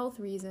for health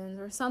reasons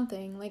or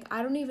something. Like,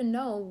 I don't even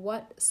know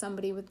what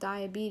somebody with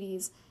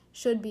diabetes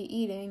should be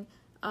eating,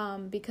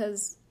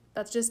 because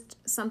that's just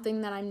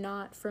something that I'm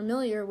not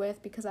familiar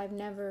with, because I've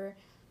never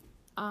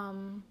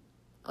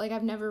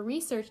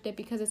researched it,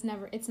 because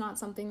it's not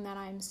something that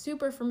I'm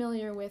super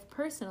familiar with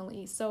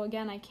personally. So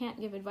again, I can't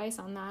give advice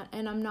on that,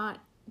 and I'm not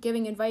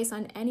giving advice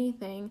on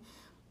anything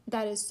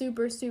that is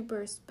super,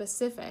 super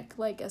specific,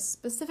 like a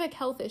specific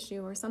health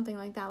issue or something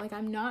like that. Like,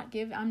 I'm not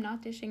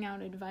dishing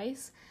out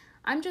advice.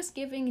 I'm just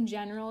giving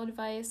general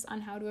advice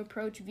on how to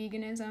approach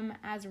veganism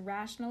as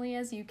rationally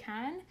as you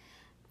can,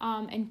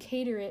 and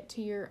cater it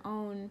to your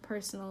own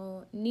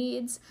personal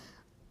needs,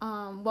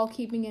 while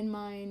keeping in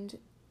mind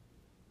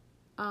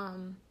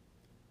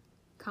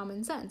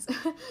common sense.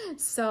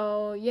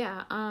 So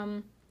yeah,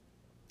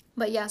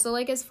 but yeah, so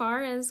like as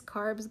far as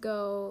carbs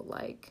go,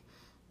 like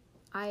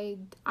I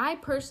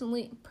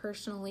personally,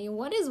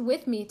 what is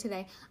with me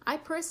today? I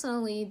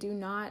personally do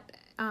not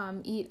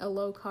eat a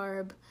low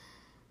carb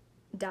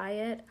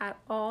diet at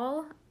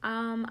all.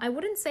 I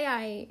wouldn't say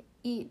I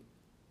eat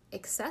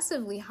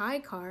excessively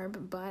high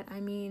carb, but I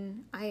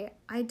mean,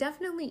 I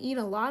definitely eat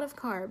a lot of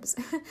carbs.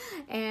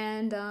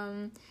 And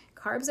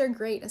carbs are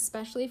great,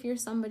 especially if you're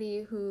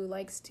somebody who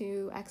likes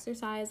to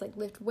exercise, like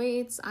lift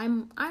weights.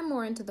 I'm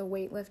more into the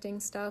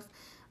weightlifting stuff,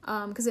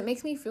 because it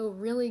makes me feel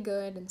really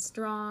good and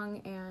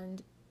strong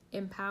and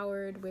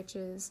empowered, which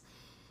is,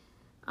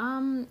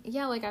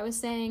 yeah, like I was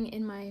saying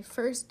in my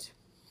first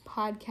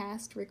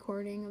podcast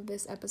recording of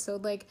this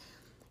episode, like,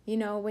 you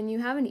know, when you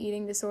have an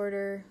eating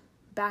disorder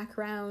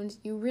background,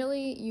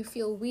 you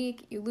feel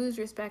weak, you lose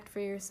respect for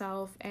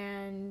yourself,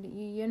 and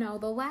you know,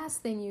 the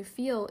last thing you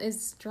feel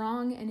is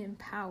strong and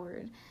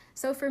empowered.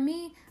 So for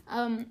me,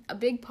 a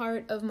big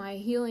part of my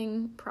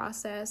healing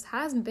process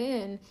has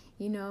been,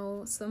 you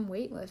know, some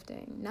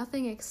weightlifting.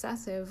 Nothing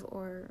excessive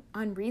or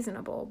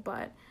unreasonable,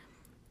 but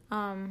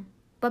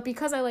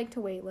because I like to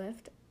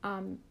weightlift,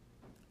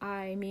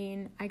 I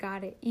mean, I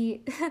gotta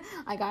eat.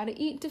 I gotta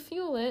eat to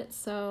fuel it.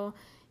 So,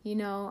 you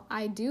know,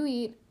 I do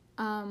eat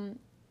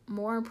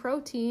more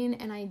protein,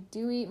 and I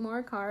do eat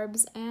more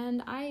carbs,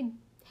 and I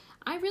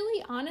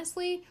really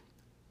honestly,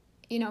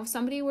 you know, if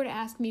somebody were to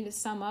ask me to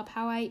sum up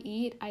how I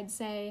eat, I'd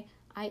say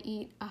I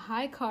eat a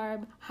high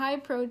carb, high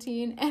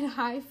protein, and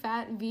high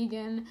fat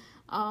vegan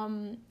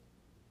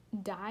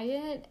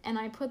diet. And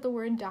I put the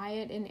word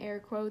diet in air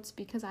quotes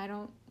because I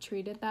don't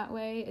treat it that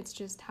way. It's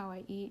just how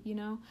I eat, you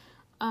know.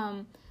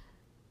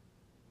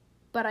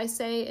 But I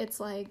say it's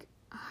like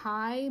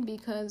high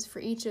because for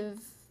each of,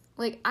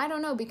 like, I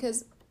don't know,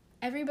 because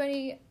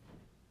everybody,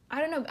 I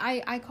don't know,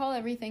 I call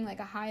everything like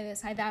a high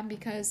this, high that,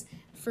 because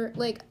for,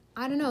 like,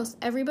 I don't know,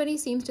 everybody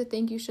seems to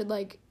think you should,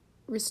 like,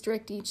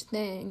 restrict each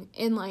thing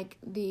in, like,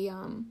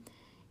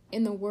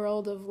 in the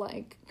world of,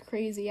 like,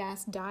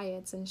 crazy-ass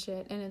diets and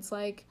shit, and it's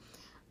like,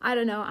 I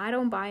don't know, I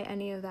don't buy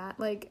any of that.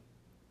 Like,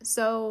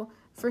 so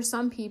for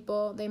some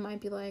people, they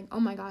might be like, oh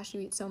my gosh, you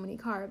eat so many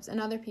carbs,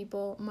 and other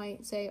people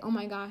might say, oh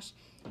my gosh,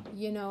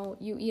 you know,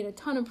 you eat a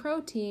ton of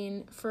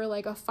protein for,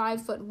 like, a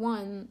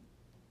 5'1"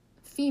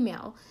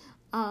 female,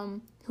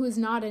 who is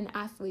not an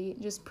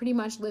athlete, just pretty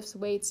much lifts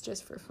weights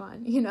just for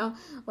fun, you know,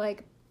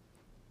 like,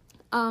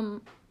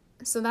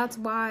 so that's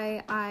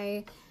why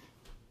I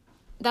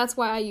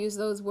use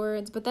those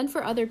words. But then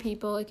for other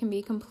people, it can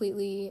be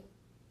completely,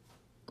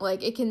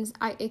 like, it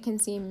can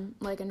seem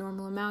like a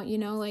normal amount, you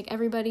know, like,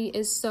 everybody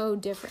is so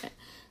different.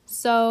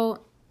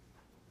 So,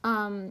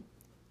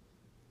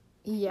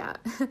 yeah.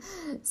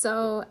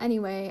 So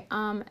anyway,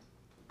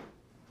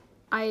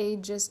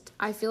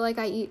 I feel like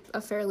I eat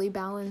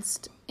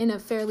in a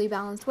fairly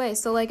balanced way.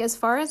 So, like, as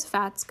far as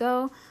fats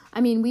go,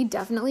 I mean, we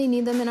definitely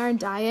need them in our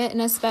diet,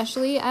 and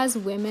especially as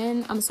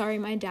women. I'm sorry,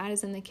 my dad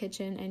is in the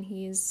kitchen and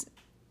he's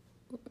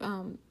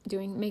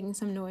making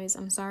some noise.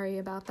 I'm sorry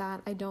about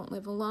that. I don't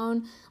live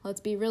alone.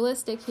 Let's be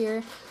realistic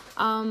here.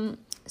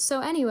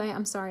 So anyway,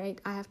 I'm sorry,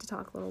 I have to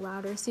talk a little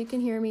louder so you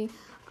can hear me.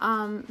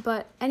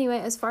 But anyway,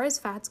 as far as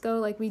fats go,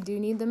 like, we do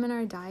need them in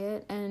our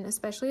diet, and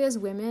especially as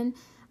women,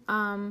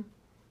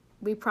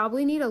 we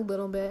probably need a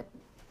little bit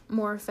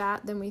more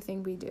fat than we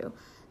think we do.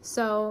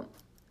 So,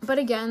 but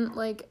again,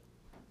 like,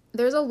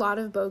 there's a lot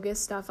of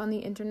bogus stuff on the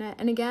internet.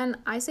 And again,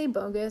 I say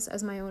bogus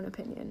as my own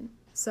opinion.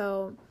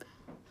 So,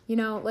 you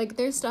know, like,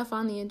 there's stuff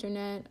on the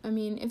internet. I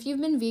mean, if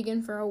you've been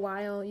vegan for a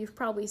while, you've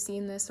probably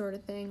seen this sort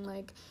of thing.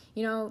 Like,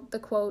 you know, the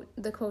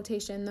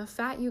quotation, the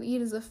fat you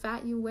eat is the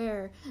fat you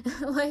wear.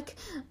 Like,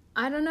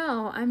 I don't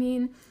know. I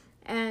mean,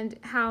 and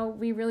how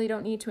we really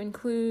don't need to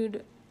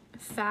include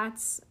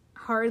fats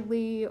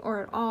hardly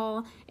or at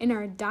all in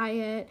our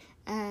diet.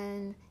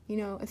 And, you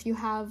know, if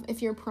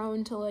you're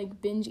prone to,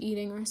 like, binge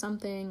eating or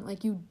something,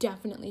 like, you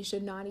definitely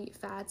should not eat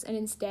fats and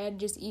instead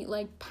just eat,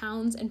 like,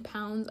 pounds and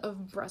pounds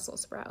of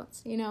Brussels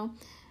sprouts, you know?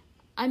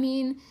 I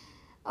mean,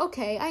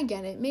 okay, I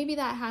get it. Maybe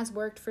that has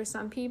worked for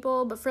some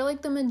people, but for,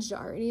 like, the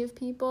majority of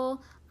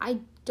people, I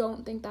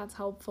don't think that's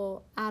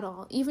helpful at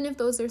all. Even if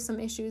those are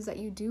some issues that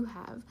you do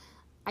have,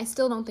 I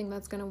still don't think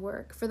that's going to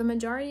work for the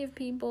majority of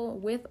people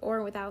with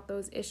or without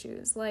those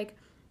issues. Like,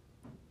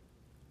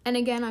 and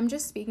again, I'm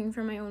just speaking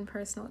from my own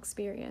personal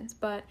experience,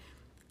 but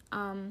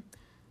at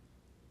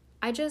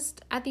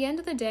the end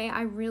of the day,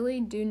 I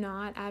really do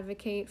not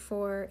advocate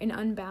for an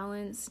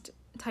unbalanced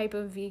type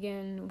of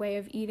vegan way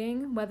of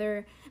eating,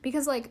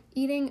 because like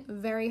eating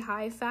very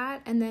high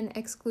fat and then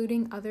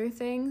excluding other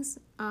things,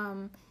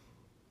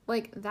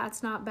 like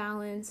that's not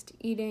balanced.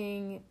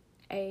 Eating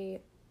a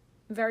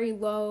very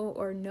low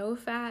or no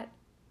fat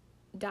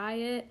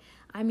diet,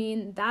 I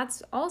mean,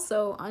 that's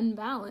also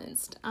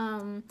unbalanced.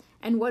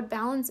 And what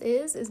balance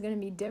is going to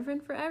be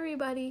different for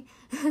everybody.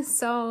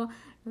 So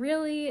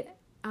really,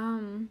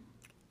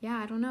 yeah,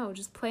 I don't know,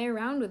 just play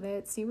around with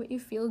it, see what you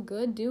feel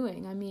good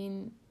doing. I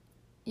mean,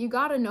 you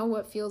gotta know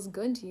what feels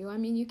good to you. I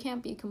mean, you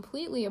can't be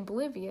completely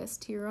oblivious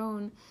to your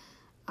own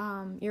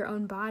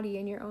body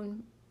and your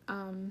own,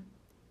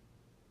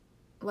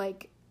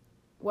 like,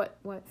 what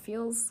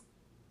feels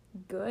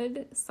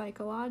good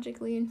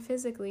psychologically and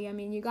physically. I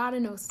mean, you gotta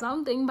know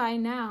something by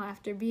now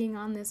after being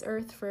on this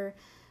earth for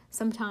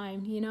some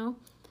time, you know?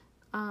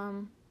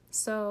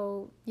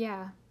 So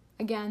yeah,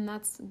 again,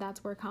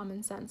 that's where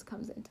common sense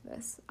comes into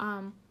this.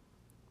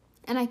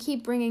 And I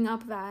keep bringing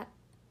up that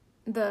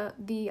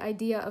the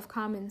idea of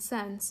common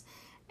sense,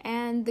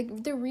 and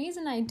the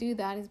reason I do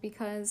that is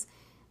because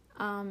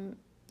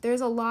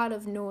there's a lot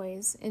of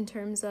noise in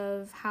terms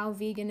of how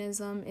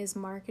veganism is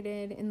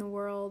marketed in the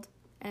world,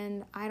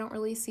 and I don't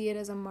really see it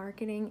as a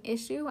marketing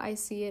issue. I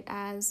see it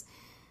as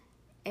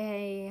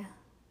a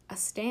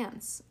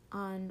stance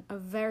on a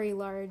very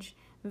large,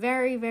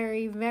 very,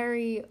 very,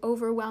 very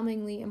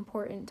overwhelmingly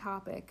important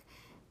topic,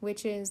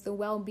 which is the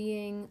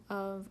well-being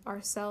of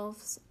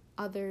ourselves,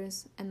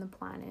 others, and the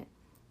planet.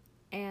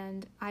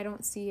 And I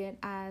don't see it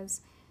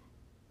as,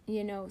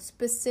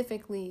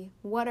 specifically,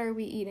 what are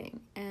we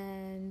eating?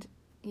 And,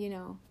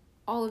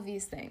 all of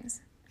these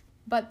things.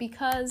 But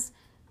because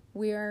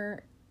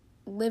we're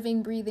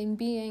living, breathing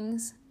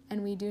beings,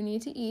 and we do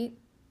need to eat,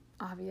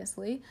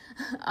 obviously,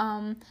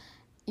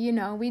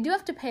 we do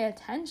have to pay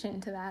attention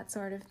to that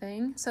sort of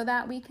thing so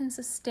that we can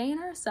sustain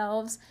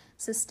ourselves,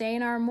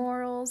 sustain our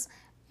morals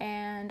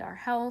and our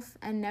health,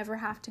 and never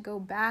have to go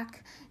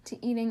back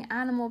to eating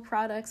animal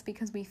products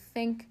because we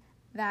think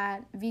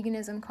that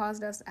veganism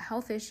caused us a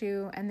health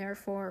issue, and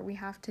therefore we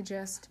have to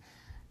just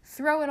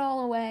throw it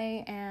all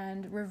away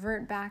and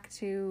revert back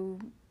to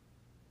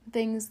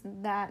things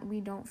that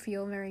we don't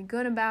feel very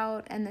good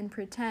about, and then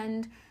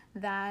pretend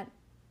that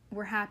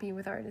we're happy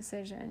with our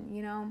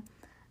decision.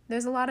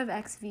 There's a lot of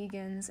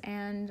ex-vegans,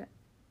 and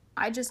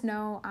I just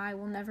know I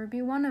will never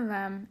be one of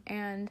them.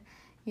 And,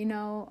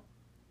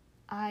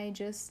 I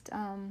just,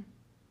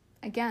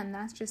 again,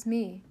 that's just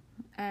me.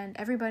 And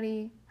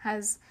everybody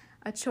has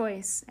a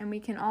choice, and we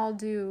can all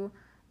do,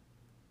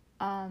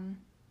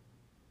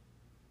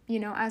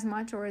 as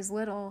much or as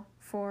little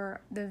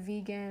for the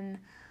vegan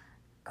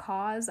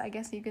cause, I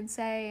guess you could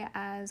say,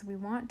 as we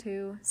want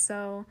to.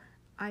 So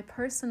I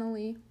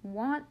personally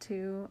want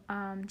to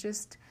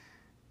just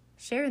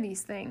share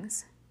these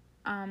things,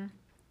 hoping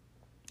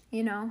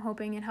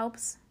it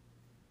helps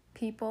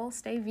people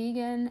stay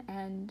vegan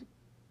and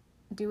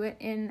do it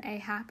in a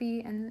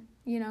happy and,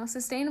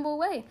 sustainable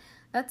way.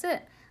 That's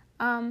it.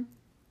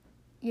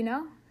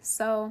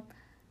 So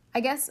I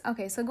guess,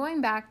 okay, so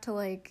going back to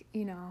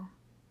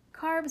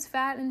carbs,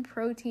 fat, and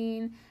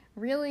protein,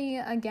 really,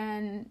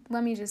 again,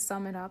 let me just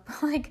sum it up.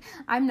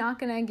 I'm not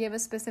going to give a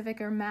specific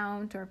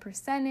amount or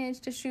percentage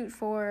to shoot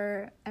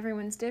for.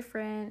 Everyone's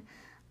different.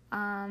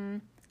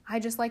 I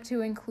just like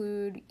to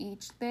include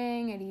each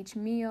thing at each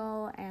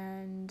meal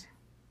and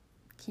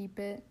keep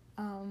it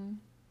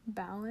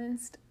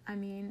balanced. I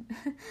mean,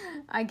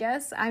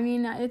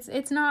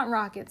 it's not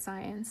rocket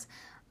science.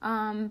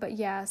 But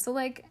yeah, so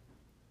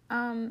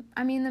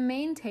the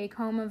main take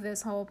home of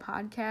this whole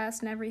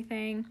podcast and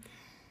everything,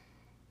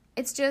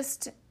 it's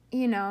just,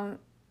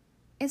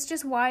 it's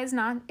just wise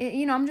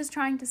I'm just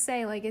trying to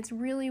say, it's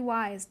really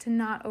wise to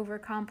not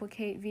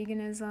overcomplicate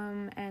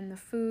veganism and the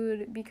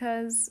food,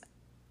 because,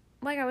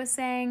 like I was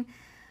saying,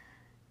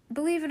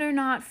 believe it or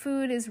not,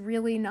 food is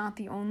really not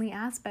the only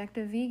aspect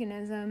of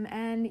veganism,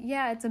 and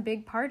yeah, it's a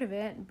big part of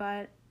it,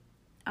 but,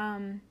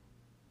 and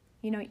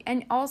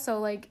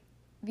also,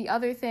 the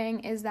other thing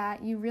is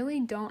that you really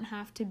don't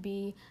have to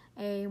be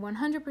a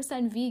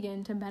 100%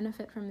 vegan to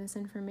benefit from this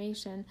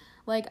information.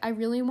 I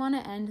really want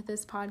to end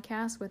this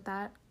podcast with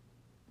that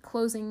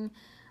closing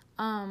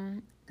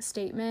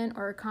statement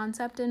or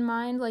concept in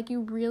mind.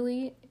 You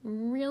really,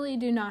 really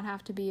do not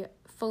have to be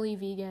fully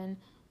vegan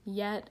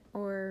yet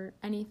or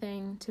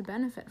anything to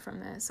benefit from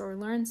this or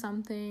learn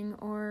something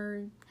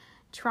or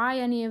try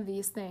any of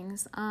these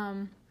things.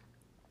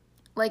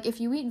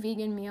 If you eat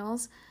vegan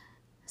meals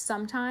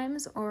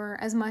sometimes or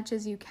as much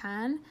as you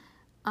can,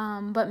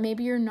 but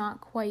maybe you're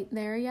not quite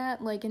there yet,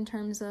 in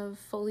terms of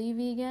fully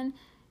vegan,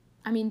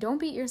 don't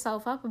beat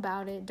yourself up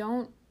about it.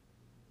 Don't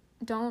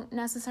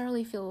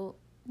necessarily feel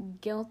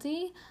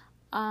guilty,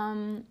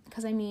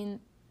 because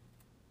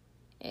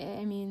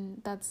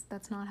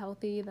that's not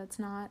healthy. That's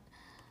not,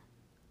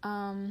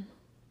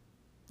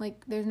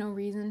 there's no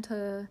reason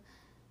to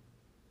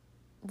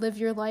live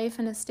your life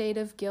in a state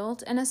of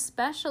guilt, and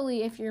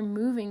especially if you're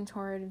moving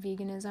toward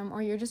veganism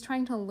or you're just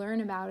trying to learn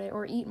about it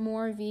or eat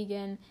more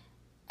vegan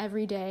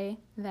every day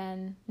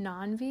than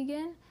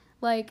non-vegan,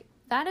 like,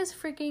 that is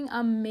freaking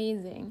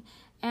amazing.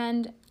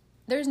 And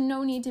there's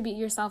no need to beat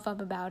yourself up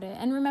about it.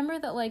 And remember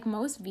that, like,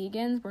 most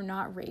vegans were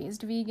not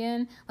raised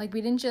vegan. Like,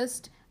 we didn't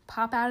just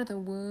pop out of the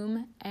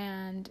womb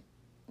and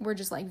we're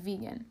just, like,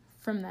 vegan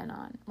from then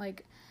on.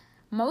 Like,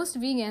 most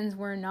vegans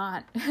were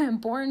not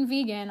born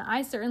vegan.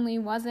 I certainly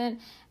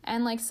wasn't.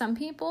 And, like, some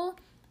people,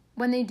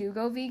 when they do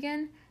go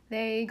vegan,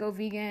 they go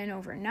vegan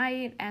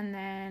overnight, and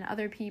then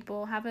other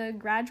people have a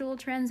gradual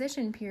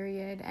transition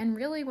period. And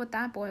really what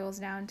that boils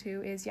down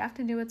to is you have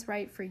to do what's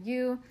right for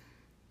you.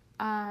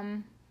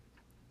 And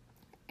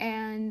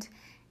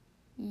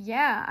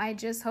yeah, I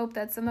just hope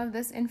that some of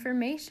this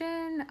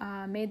information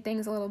made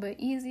things a little bit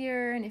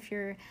easier. And if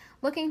you're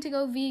looking to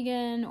go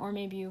vegan, or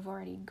maybe you've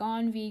already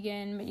gone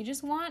vegan, but you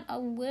just want a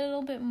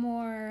little bit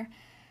more,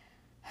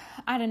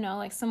 I don't know,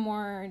 like some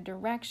more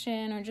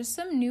direction or just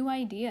some new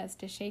ideas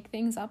to shake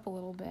things up a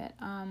little bit,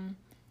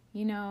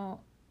 you know,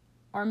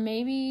 or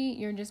maybe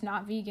you're just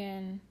not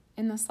vegan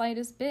in the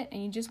slightest bit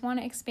and you just want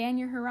to expand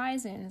your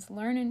horizons,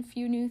 learn a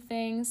few new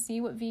things, see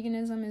what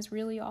veganism is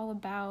really all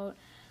about,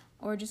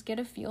 or just get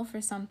a feel for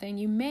something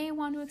you may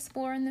want to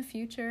explore in the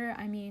future.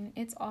 I mean,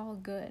 it's all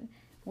good.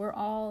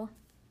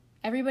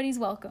 Everybody's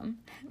welcome.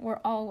 We're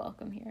all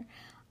welcome here.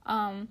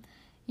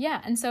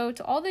 Yeah, and so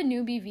to all the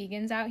newbie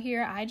vegans out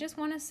here, I just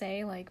want to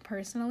say, like,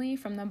 personally,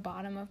 from the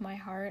bottom of my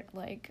heart,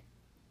 like,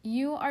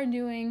 you are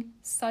doing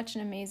such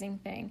an amazing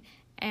thing,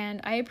 and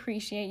I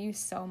appreciate you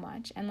so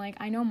much. And, like,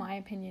 I know my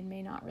opinion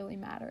may not really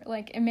matter.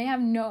 Like, it may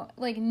have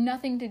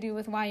nothing to do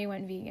with why you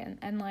went vegan,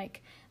 and,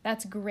 like,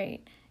 that's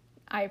great.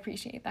 I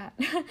appreciate that.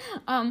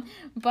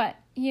 But,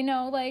 you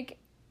know, like,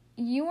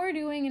 you are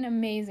doing an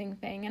amazing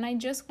thing, and I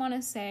just want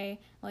to say,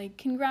 like,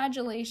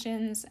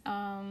 congratulations.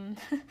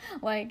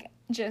 Like,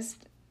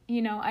 just,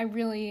 you know, I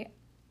really,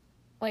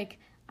 like,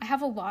 I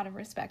have a lot of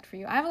respect for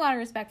you. I have a lot of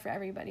respect for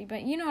everybody,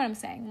 but you know what I'm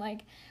saying.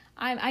 Like,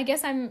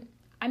 this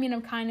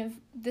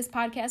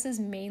podcast is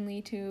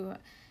mainly to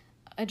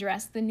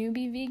address the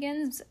newbie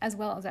vegans as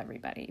well as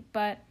everybody.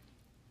 But,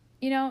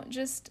 you know,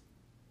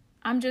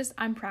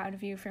 I'm proud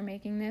of you for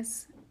making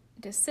this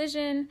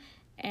decision,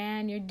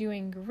 and you're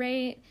doing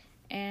great.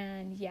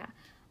 And yeah,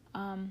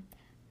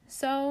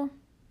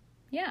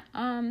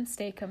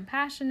 stay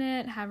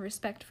compassionate, have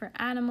respect for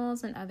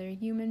animals and other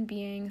human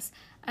beings,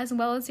 as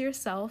well as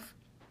yourself.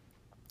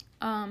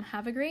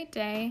 Have a great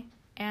day,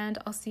 and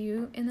I'll see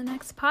you in the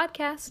next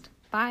podcast.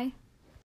 Bye.